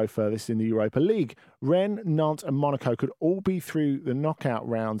think will go furthest in the Europa League? Rennes, Nantes and Monaco could all be through the knockout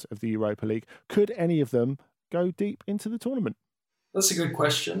rounds of the Europa League. Could any of them go deep into the tournament? That's a good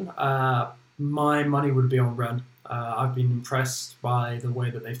question. My money would be on Rennes. I've been impressed by the way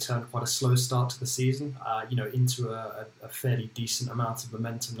that they've turned quite a slow start to the season, into a fairly decent amount of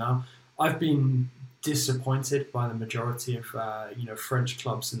momentum now. I've been disappointed by the majority of French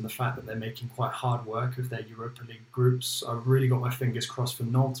clubs in the fact that they're making quite hard work of their Europa League groups. I really got my fingers crossed for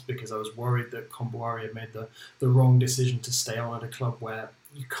Nantes because I was worried that Kombouari had made the wrong decision to stay on at a club where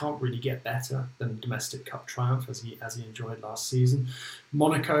you can't really get better than a domestic cup triumph as he enjoyed last season.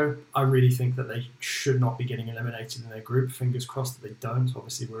 Monaco, I really think that they should not be getting eliminated in their group. Fingers crossed that they don't.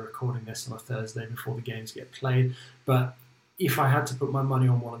 Obviously, we're recording this on a Thursday before the games get played. But if I had to put my money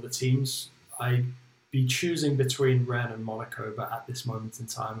on one of the teams, I'd be choosing between Rennes and Monaco, but at this moment in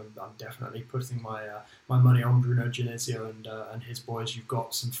time, I'm definitely putting my money on Bruno Genesio and his boys. You've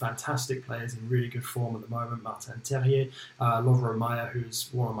got some fantastic players in really good form at the moment. Martin Terrier, Lovro Mayer, who's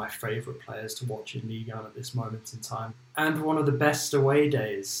one of my favourite players to watch in Ligue 1 at this moment in time. And one of the best away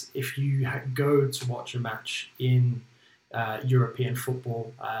days, if you go to watch a match in European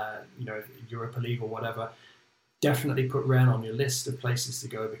football, Europa League or whatever, definitely put Rennes on your list of places to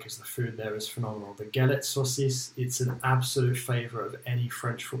go because the food there is phenomenal. The galette saucisse, it's an absolute favourite of any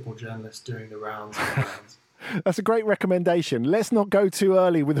French football journalist doing the rounds. That's a great recommendation. Let's not go too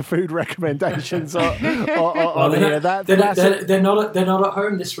early with the food recommendations on here. They're not at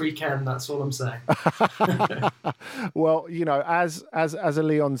home this weekend. That's all I'm saying. Well, as a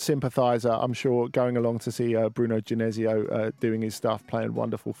Lyon sympathiser, I'm sure going along to see Bruno Genesio doing his stuff, playing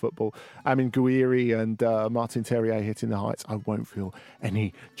wonderful football, Amin Gouiri and Martin Terrier hitting the heights, I won't feel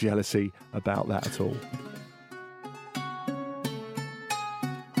any jealousy about that at all.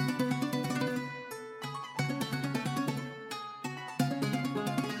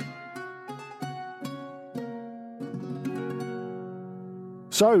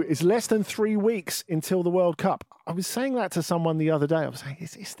 So it's less than 3 weeks until the World Cup. I was saying that to someone the other day. I was saying,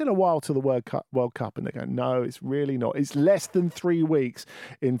 it's still a while to the World Cup. And they go, no, it's really not. It's less than 3 weeks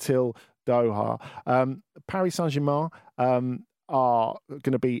until Doha. Paris Saint-Germain are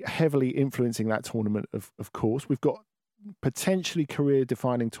going to be heavily influencing that tournament, of course. We've got potentially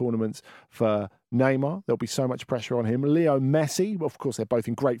career-defining tournaments for Neymar. There'll be so much pressure on him. Leo Messi, of course, they're both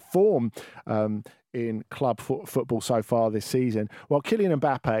in great form in club football so far this season. While Kylian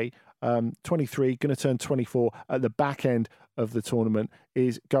Mbappe, 23, going to turn 24 at the back end of the tournament,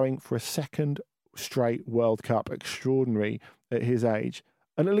 is going for a second straight World Cup. Extraordinary at his age.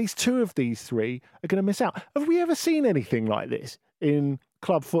 And at least two of these three are going to miss out. Have we ever seen anything like this in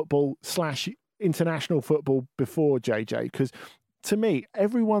club football / international football before, JJ? Because to me,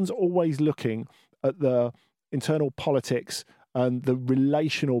 everyone's always looking at the internal politics and the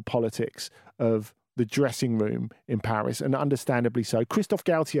relational politics of the dressing room in Paris, and understandably so. Christophe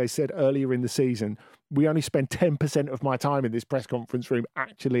Galtier said earlier in the season, we only spend 10% of my time in this press conference room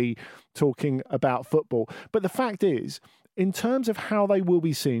actually talking about football. But the fact is, in terms of how they will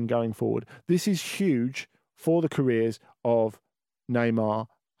be seen going forward, this is huge for the careers of Neymar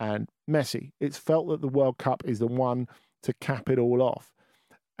and Messi. It's felt that the World Cup is the one to cap it all off.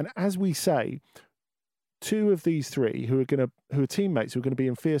 And as we say, two of these three who are teammates who are going to be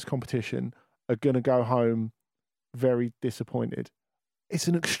in fierce competition are going to go home very disappointed. It's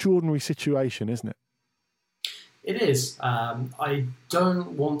an extraordinary situation, isn't it? It is. I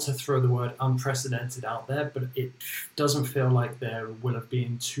don't want to throw the word unprecedented out there, but it doesn't feel like there will have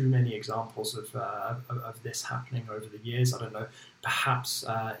been too many examples of this happening over the years. I don't know, perhaps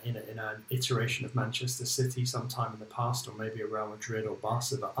in an iteration of Manchester City sometime in the past, or maybe a Real Madrid or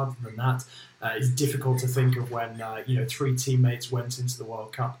Barca. But other than that, it's difficult to think of when three teammates went into the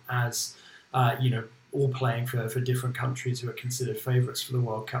World Cup as all playing for different countries who are considered favourites for the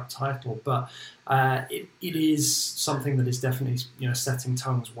World Cup title. But it is something that is definitely setting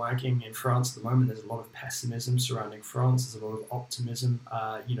tongues wagging in France at the moment. There's a lot of pessimism surrounding France. There's a lot of optimism,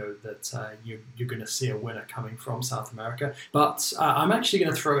 that you're going to see a winner coming from South America. But I'm actually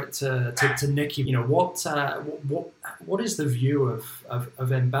going to throw it to Nicky. What is the view of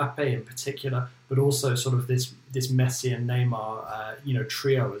Mbappe in particular, but also sort of this Messi and Neymar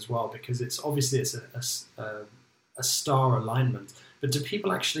trio as well, because it's obviously a star alignment. But do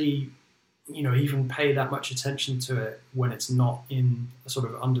people actually even pay that much attention to it when it's not in sort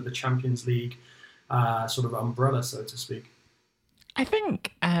of under the Champions League sort of umbrella, so to speak? I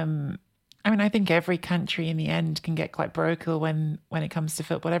think I think every country in the end can get quite parochial when it comes to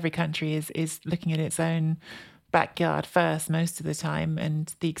football. Every country is looking at its own backyard first most of the time,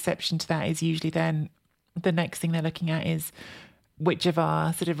 and the exception to that is usually then the next thing they're looking at is which of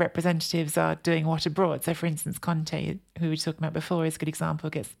our sort of representatives are doing what abroad. So, for instance, Conte, who we were talking about before, is a good example,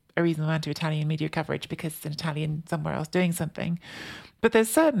 gets a reasonable amount of Italian media coverage because it's an Italian somewhere else doing something. But there's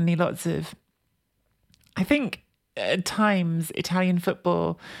certainly lots of, I think, at times, Italian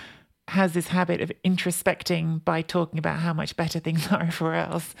football has this habit of introspecting by talking about how much better things are everywhere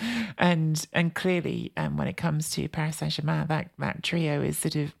else. And clearly, when it comes to Paris Saint-Germain, that trio is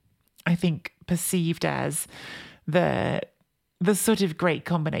sort of, I think, perceived as the sort of great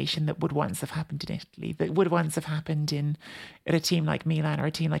combination that would once have happened in Italy, that would once have happened at a team like Milan or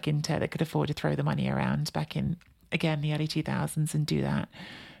a team like Inter that could afford to throw the money around back in, again, the early 2000s and do that.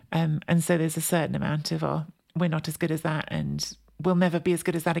 And so there's a certain amount of, we're not as good as that and we'll never be as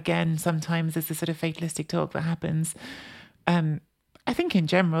good as that again. Sometimes there's this sort of fatalistic talk that happens. I think in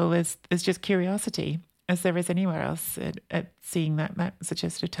general, there's just curiosity, as there is anywhere else, at seeing that such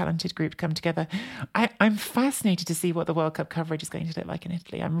a sort of talented group come together. I'm fascinated to see what the World Cup coverage is going to look like in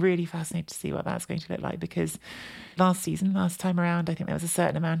Italy. I'm really fascinated to see what that's going to look like, because last time around, I think there was a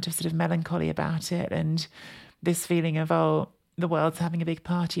certain amount of sort of melancholy about it and this feeling of, the world's having a big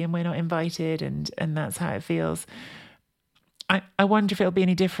party and we're not invited, and that's how it feels. I wonder if it'll be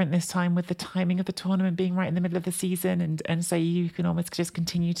any different this time with the timing of the tournament being right in the middle of the season, and so you can almost just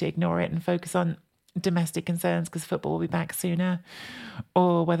continue to ignore it and focus on domestic concerns because football will be back sooner,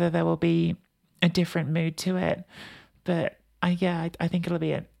 or whether there will be a different mood to it. But I think it'll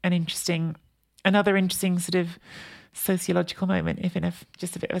be another interesting sort of sociological moment, if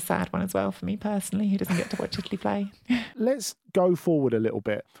just a bit of a sad one as well for me personally, who doesn't get to watch Italy play. Let's go forward a little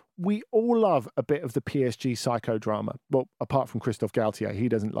bit. We all love a bit of the PSG psychodrama. Well, apart from Christophe Galtier, he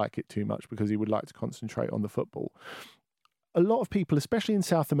doesn't like it too much because he would like to concentrate on the football. A lot of people, especially in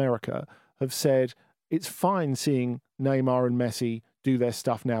South America, have said it's fine seeing Neymar and Messi do their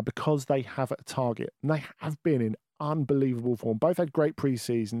stuff now because they have a target. And they have been in unbelievable form. Both had great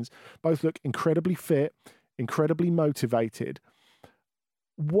pre-seasons. Both look incredibly fit, incredibly motivated.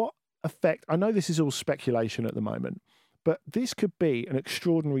 What effect, I know this is all speculation at the moment, but this could be an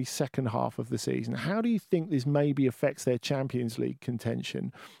extraordinary second half of the season. How do you think this maybe affects their Champions League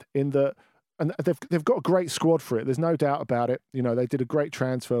contention? And they've got a great squad for it. There's no doubt about it. You know, they did a great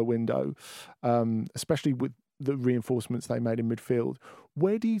transfer window, especially with the reinforcements they made in midfield.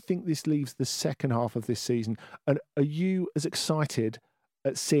 Where do you think this leaves the second half of this season? And are you as excited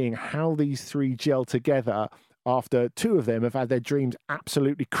at seeing how these three gel together after two of them have had their dreams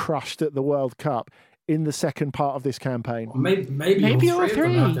absolutely crushed at the World Cup in the second part of this campaign? Maybe all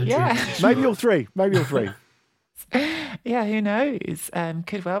three. Yeah. Maybe all three. Yeah, who knows?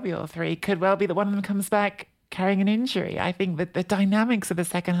 Could well be all three. Could well be that one of them comes back carrying an injury. I think that the dynamics of the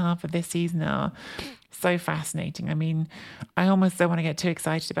second half of this season are so fascinating. I mean, I almost don't want to get too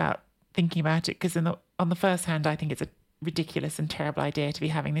excited about thinking about it, because on the first hand, I think it's a ridiculous and terrible idea to be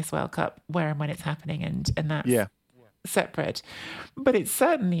having this World Cup where and when it's happening, and that's separate. But it's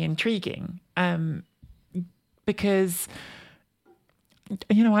certainly intriguing, because,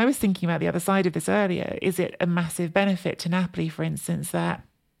 you know, I was thinking about the other side of this earlier. Is it a massive benefit to Napoli, for instance, that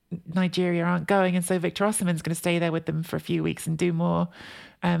Nigeria aren't going, and so Victor Osimhen's going to stay there with them for a few weeks and do more,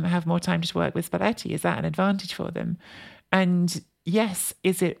 have more time to work with Spalletti? Is that an advantage for them? And yes,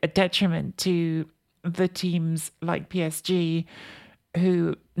 is it a detriment to the teams like PSG,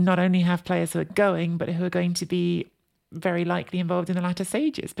 who not only have players who are going, but who are going to be very likely involved in the latter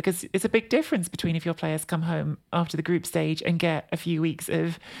stages? Because it's a big difference between if your players come home after the group stage and get a few weeks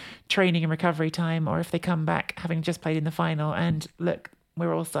of training and recovery time, or if they come back having just played in the final and look,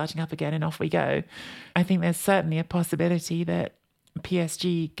 we're all starting up again and off we go. I think there's certainly a possibility that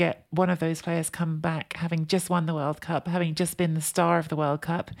PSG get one of those players come back having just won the World Cup, having just been the star of the World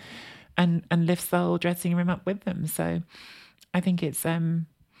Cup, and lifts the whole dressing room up with them. So I think it's I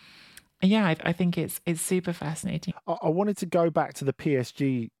think it's super fascinating. I wanted to go back to the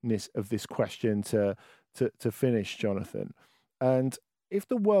PSG-ness of this question to finish, Jonathan. And if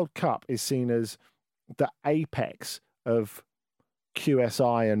the World Cup is seen as the apex of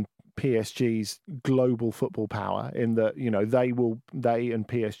QSI and PSG's global football power, in that, you know, they and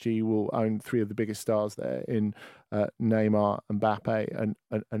PSG will own three of the biggest stars there in Neymar, Mbappe and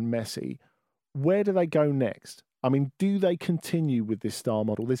Messi. Where do they go next? I mean, do they continue with this star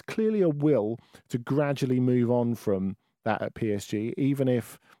model? There's clearly a will to gradually move on from that at PSG, even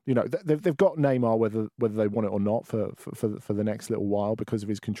if, you know, they've got Neymar, whether they want it or not, for the next little while because of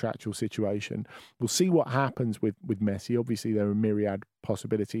his contractual situation. We'll see what happens with Messi. Obviously, there are myriad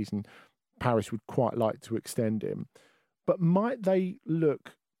possibilities, and Paris would quite like to extend him. But might they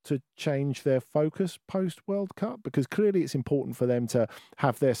look to change their focus post-World Cup? Because clearly it's important for them to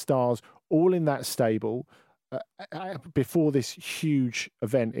have their stars all in that stable before this huge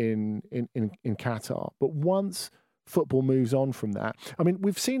event in Qatar. But once football moves on from that, I mean,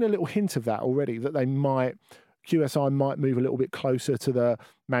 we've seen a little hint of that already, that they might QSI might move a little bit closer to the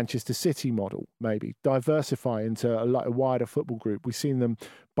Manchester City model, maybe diversify into a wider football group. We've seen them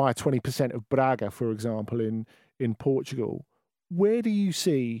buy 20% of Braga, for example, in Portugal. Where do you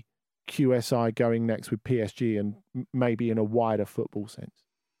see QSI going next with PSG and maybe in a wider football sense?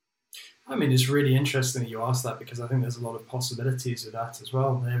 I mean, it's really interesting that you asked that, because I think there's a lot of possibilities with that as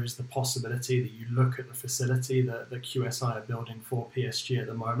well. There is the possibility that you look at the facility that QSI are building for PSG at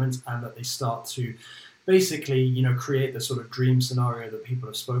the moment, and that they start to basically, create the sort of dream scenario that people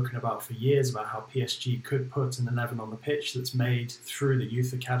have spoken about for years, about how PSG could put an 11 on the pitch that's made through the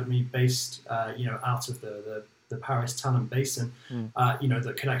youth academy, based, out of the Paris talent basin,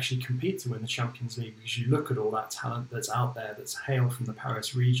 that could actually compete to win the Champions League, because you look at all that talent that's out there that's hailed from the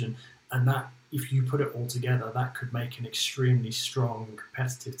Paris region, and that, if you put it all together, that could make an extremely strong and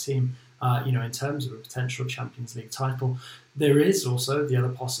competitive team, in terms of a potential Champions League title. There is also the other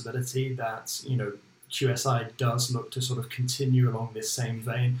possibility that, QSI does look to sort of continue along this same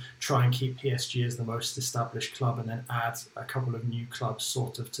vein, try and keep PSG as the most established club, and then add a couple of new clubs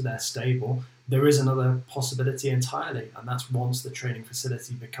sort of to their stable. There is another possibility entirely, and that's once the training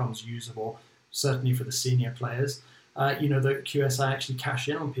facility becomes usable, certainly for the senior players, that QSI actually cash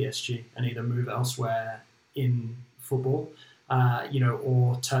in on PSG and either move elsewhere in football,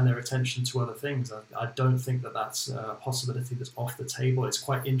 or turn their attention to other things. I don't think that that's a possibility that's off the table. It's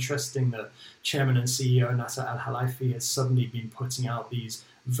quite interesting that Chairman and CEO Nasser Al-Khelaifi has suddenly been putting out these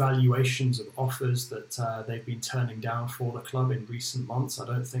valuations of offers that they've been turning down for the club in recent months. I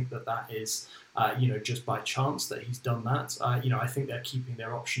don't think that is, just by chance that he's done that. I think they're keeping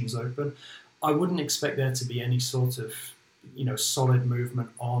their options open. I wouldn't expect there to be any sort of, solid movement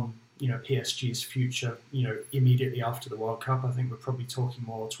on PSG's future, immediately after the World Cup. I think we're probably talking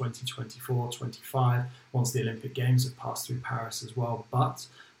more 2024, 25, once the Olympic Games have passed through Paris as well. But,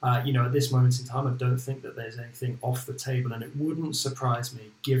 at this moment in time, I don't think that there's anything off the table, and it wouldn't surprise me,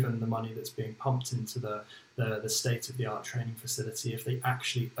 given the money that's being pumped into the state-of-the-art training facility, if they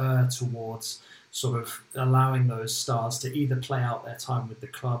actually err towards sort of allowing those stars to either play out their time with the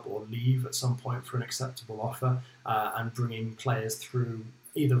club or leave at some point for an acceptable offer, and bringing players through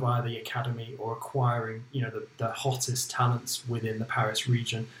either via the academy or acquiring, the hottest talents within the Paris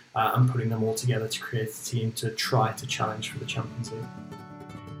region, and putting them all together to create a team to try to challenge for the Champions League.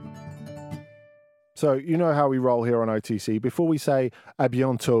 So you know how we roll here on OTC. Before we say à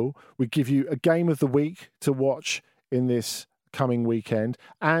bientôt, we give you a game of the week to watch in this coming weekend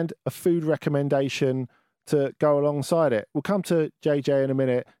and a food recommendation to go alongside it. We'll come to JJ in a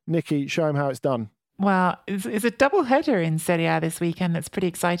minute. Nikki, show him how it's done. Well, it's a double header in Serie A this weekend. That's pretty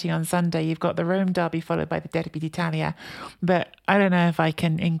exciting. On Sunday, you've got the Rome derby followed by the Derby d'Italia. But I don't know if I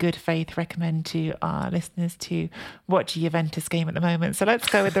can, in good faith, recommend to our listeners to watch a Juventus game at the moment. So let's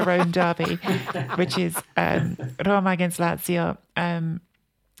go with the Rome derby, which is Roma against Lazio.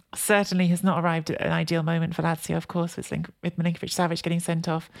 Certainly has not arrived at an ideal moment for Lazio, of course, with Milinkovic-Savic getting sent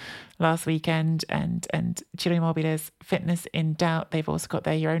off last weekend and Ciro Immobile's fitness in doubt. They've also got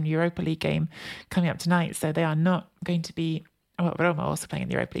their own Europa League game coming up tonight, so they are not going to be... Well, Roma are also playing in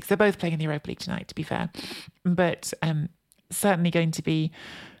the Europa League. So they're both playing in the Europa League tonight, to be fair. But certainly going to be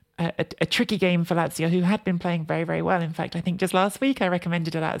a tricky game for Lazio, who had been playing very, very well. In fact, I think just last week I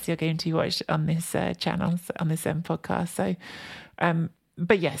recommended a Lazio game to watch on this channel, on this podcast. So...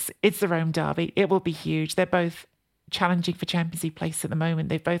 But yes, it's the Rome derby. It will be huge. They're both challenging for Champions League place at the moment.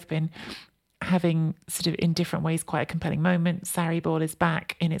 They've both been having sort of in different ways quite a compelling moment. Sarri ball is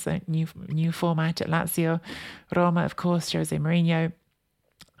back in its own new format at Lazio. Roma, of course, Jose Mourinho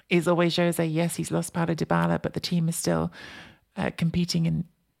is always Jose. Yes, he's lost Paulo Dybala, but the team is still competing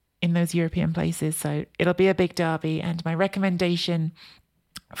in those European places. So it'll be a big derby. And my recommendation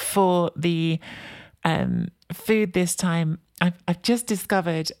for the food this time, I've just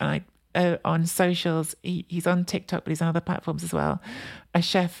discovered on socials, he's on TikTok, but he's on other platforms as well, a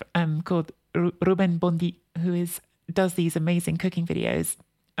chef called Ruben Bondi, who does these amazing cooking videos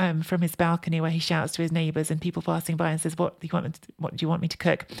from his balcony, where he shouts to his neighbours and people passing by and says, what do you want me to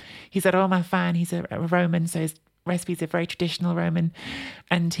cook? He's a Roma fan, he's a Roman, so his recipes are very traditional Roman.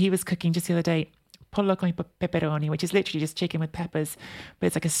 And he was cooking just the other day pollo con peperoni, which is literally just chicken with peppers, but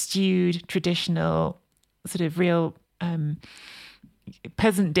it's like a stewed, traditional, sort of real...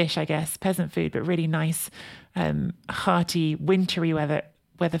 peasant dish, I guess, peasant food, but really nice, hearty, wintry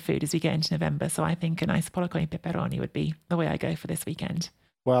weather food as we get into November. So I think a nice pollo con peperoni would be the way I go for this weekend.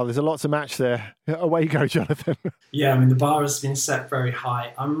 Well, there's a lot to match there. Away you go, Jonathan. Yeah, I mean, the bar has been set very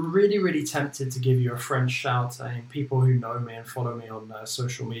high. I'm really, really tempted to give you a French shout. I mean, people who know me and follow me on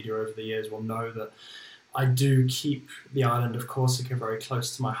social media over the years will know that I do keep the island of Corsica very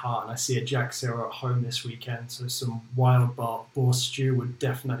close to my heart, and I see Ajaccio at home this weekend, so some wild boar stew would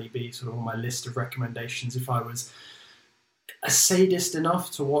definitely be sort of on my list of recommendations if I was a sadist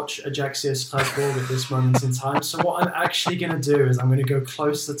enough to watch Ajaccio Strasbourg at this moment in time. So what I'm actually going to do is I'm going to go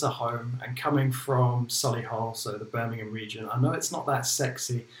closer to home, and coming from Solihull, so the Birmingham region, I know it's not that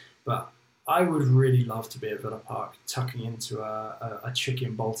sexy, but I would really love to be at Villa Park, tucking into a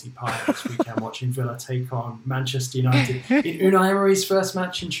chicken balti pie this weekend, watching Villa take on Manchester United in Unai Emery's first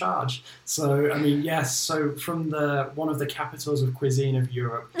match in charge. So, I mean, yes, so from one of the capitals of cuisine of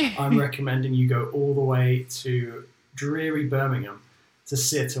Europe, I'm recommending you go all the way to dreary Birmingham to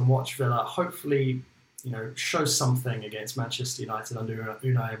sit and watch Villa, hopefully, show something against Manchester United under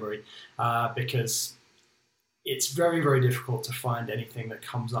Unai Emery, because it's very, very difficult to find anything that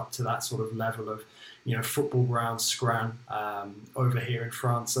comes up to that sort of level of, football ground scran over here in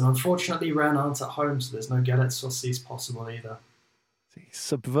France. And unfortunately, Rennes aren't at home, so there's no Galette Saucisse possible either. He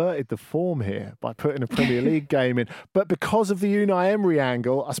subverted the form here by putting a Premier League game in. But because of the Unai Emery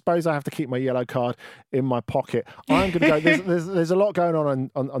angle, I suppose I have to keep my yellow card in my pocket. I'm going to go. There's a lot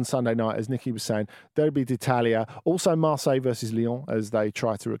going on Sunday night, as Nicky was saying. Derby d'Italia. Also Marseille versus Lyon as they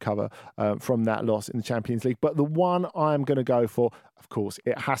try to recover from that loss in the Champions League. But the one I'm going to go for, of course,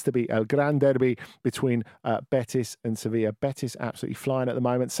 it has to be El Gran Derby between Betis and Sevilla. Betis absolutely flying at the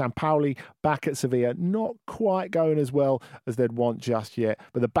moment. Sampaoli back at Sevilla, not quite going as well as they'd want just yet.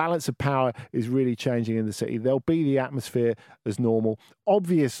 But the balance of power is really changing in the city. There'll be the atmosphere as normal.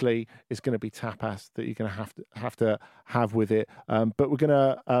 Obviously, it's going to be tapas that you're going to have with it. But we're going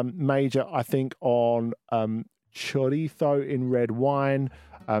to major, I think, on chorizo in red wine.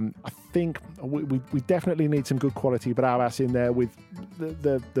 I think we definitely need some good quality bravas in there with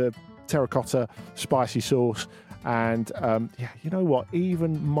the terracotta spicy sauce. And you know what?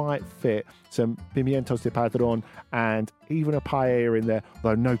 Even might fit some pimientos de padrón and even a paella in there,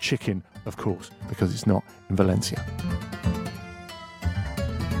 though no chicken, of course, because it's not in Valencia.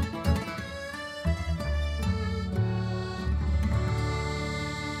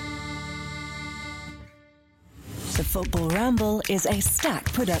 The Football Ramble is a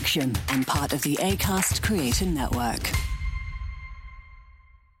Stack production and part of the Acast Creator Network.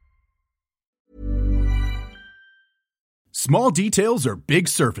 Small details are big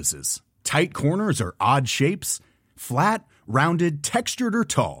surfaces. Tight corners are odd shapes. Flat, rounded, textured, or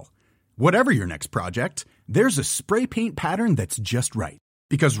tall. Whatever your next project, there's a spray paint pattern that's just right.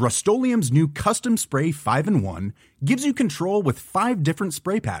 Because Rust-Oleum's new Custom Spray 5-in-1 gives you control with 5 different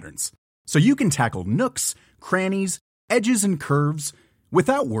spray patterns. So you can tackle nooks, crannies, edges, and curves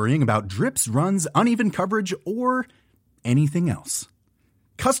without worrying about drips, runs, uneven coverage, or anything else.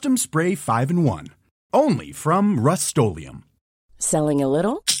 Custom Spray 5-in-1. Only from Rust-Oleum. Selling a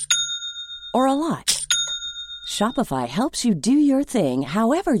little or a lot? Shopify helps you do your thing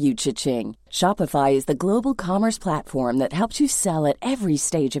however you cha-ching. Shopify is the global commerce platform that helps you sell at every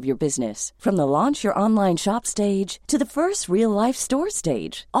stage of your business. From the launch your online shop stage to the first real-life store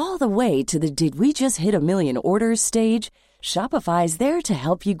stage, all the way to the did we just hit a million orders stage. Shopify is there to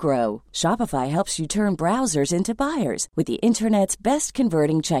help you grow. Shopify helps you turn browsers into buyers with the internet's best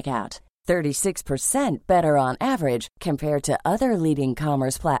converting checkout. 36% better on average compared to other leading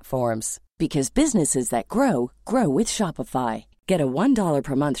commerce platforms. Because businesses that grow, grow with Shopify. Get a $1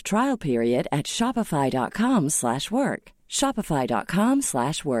 per month trial period at shopify.com/work.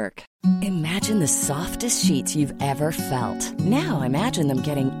 Shopify.com/work. Imagine the softest sheets you've ever felt. Now imagine them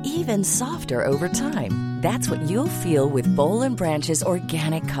getting even softer over time. That's what you'll feel with Boll & Branch's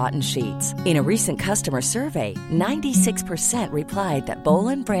organic cotton sheets. In a recent customer survey, 96% replied that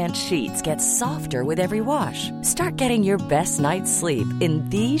Boll & Branch sheets get softer with every wash. Start getting your best night's sleep in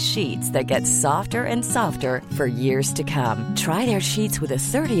these sheets that get softer and softer for years to come. Try their sheets with a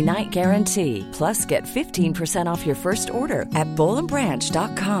 30-night guarantee. Plus, get 15% off your first order at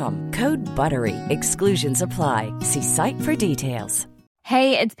bollandbranch.com. Code BUTTERY. Exclusions apply. See site for details.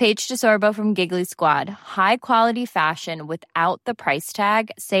 Hey, it's Paige DeSorbo from Giggly Squad. High quality fashion without the price tag.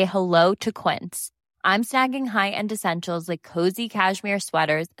 Say hello to Quince. I'm snagging high-end essentials like cozy cashmere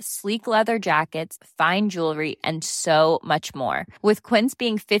sweaters, sleek leather jackets, fine jewelry, and so much more. With Quince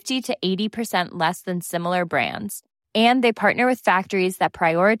being 50 to 80% less than similar brands. And they partner with factories that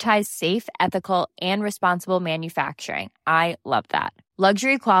prioritize safe, ethical, and responsible manufacturing. I love that.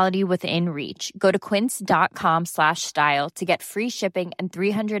 Luxury quality within reach. Go to quince.com/style to get free shipping and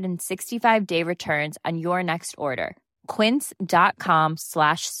 365-day returns on your next order.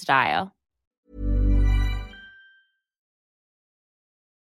 Quince.com/style.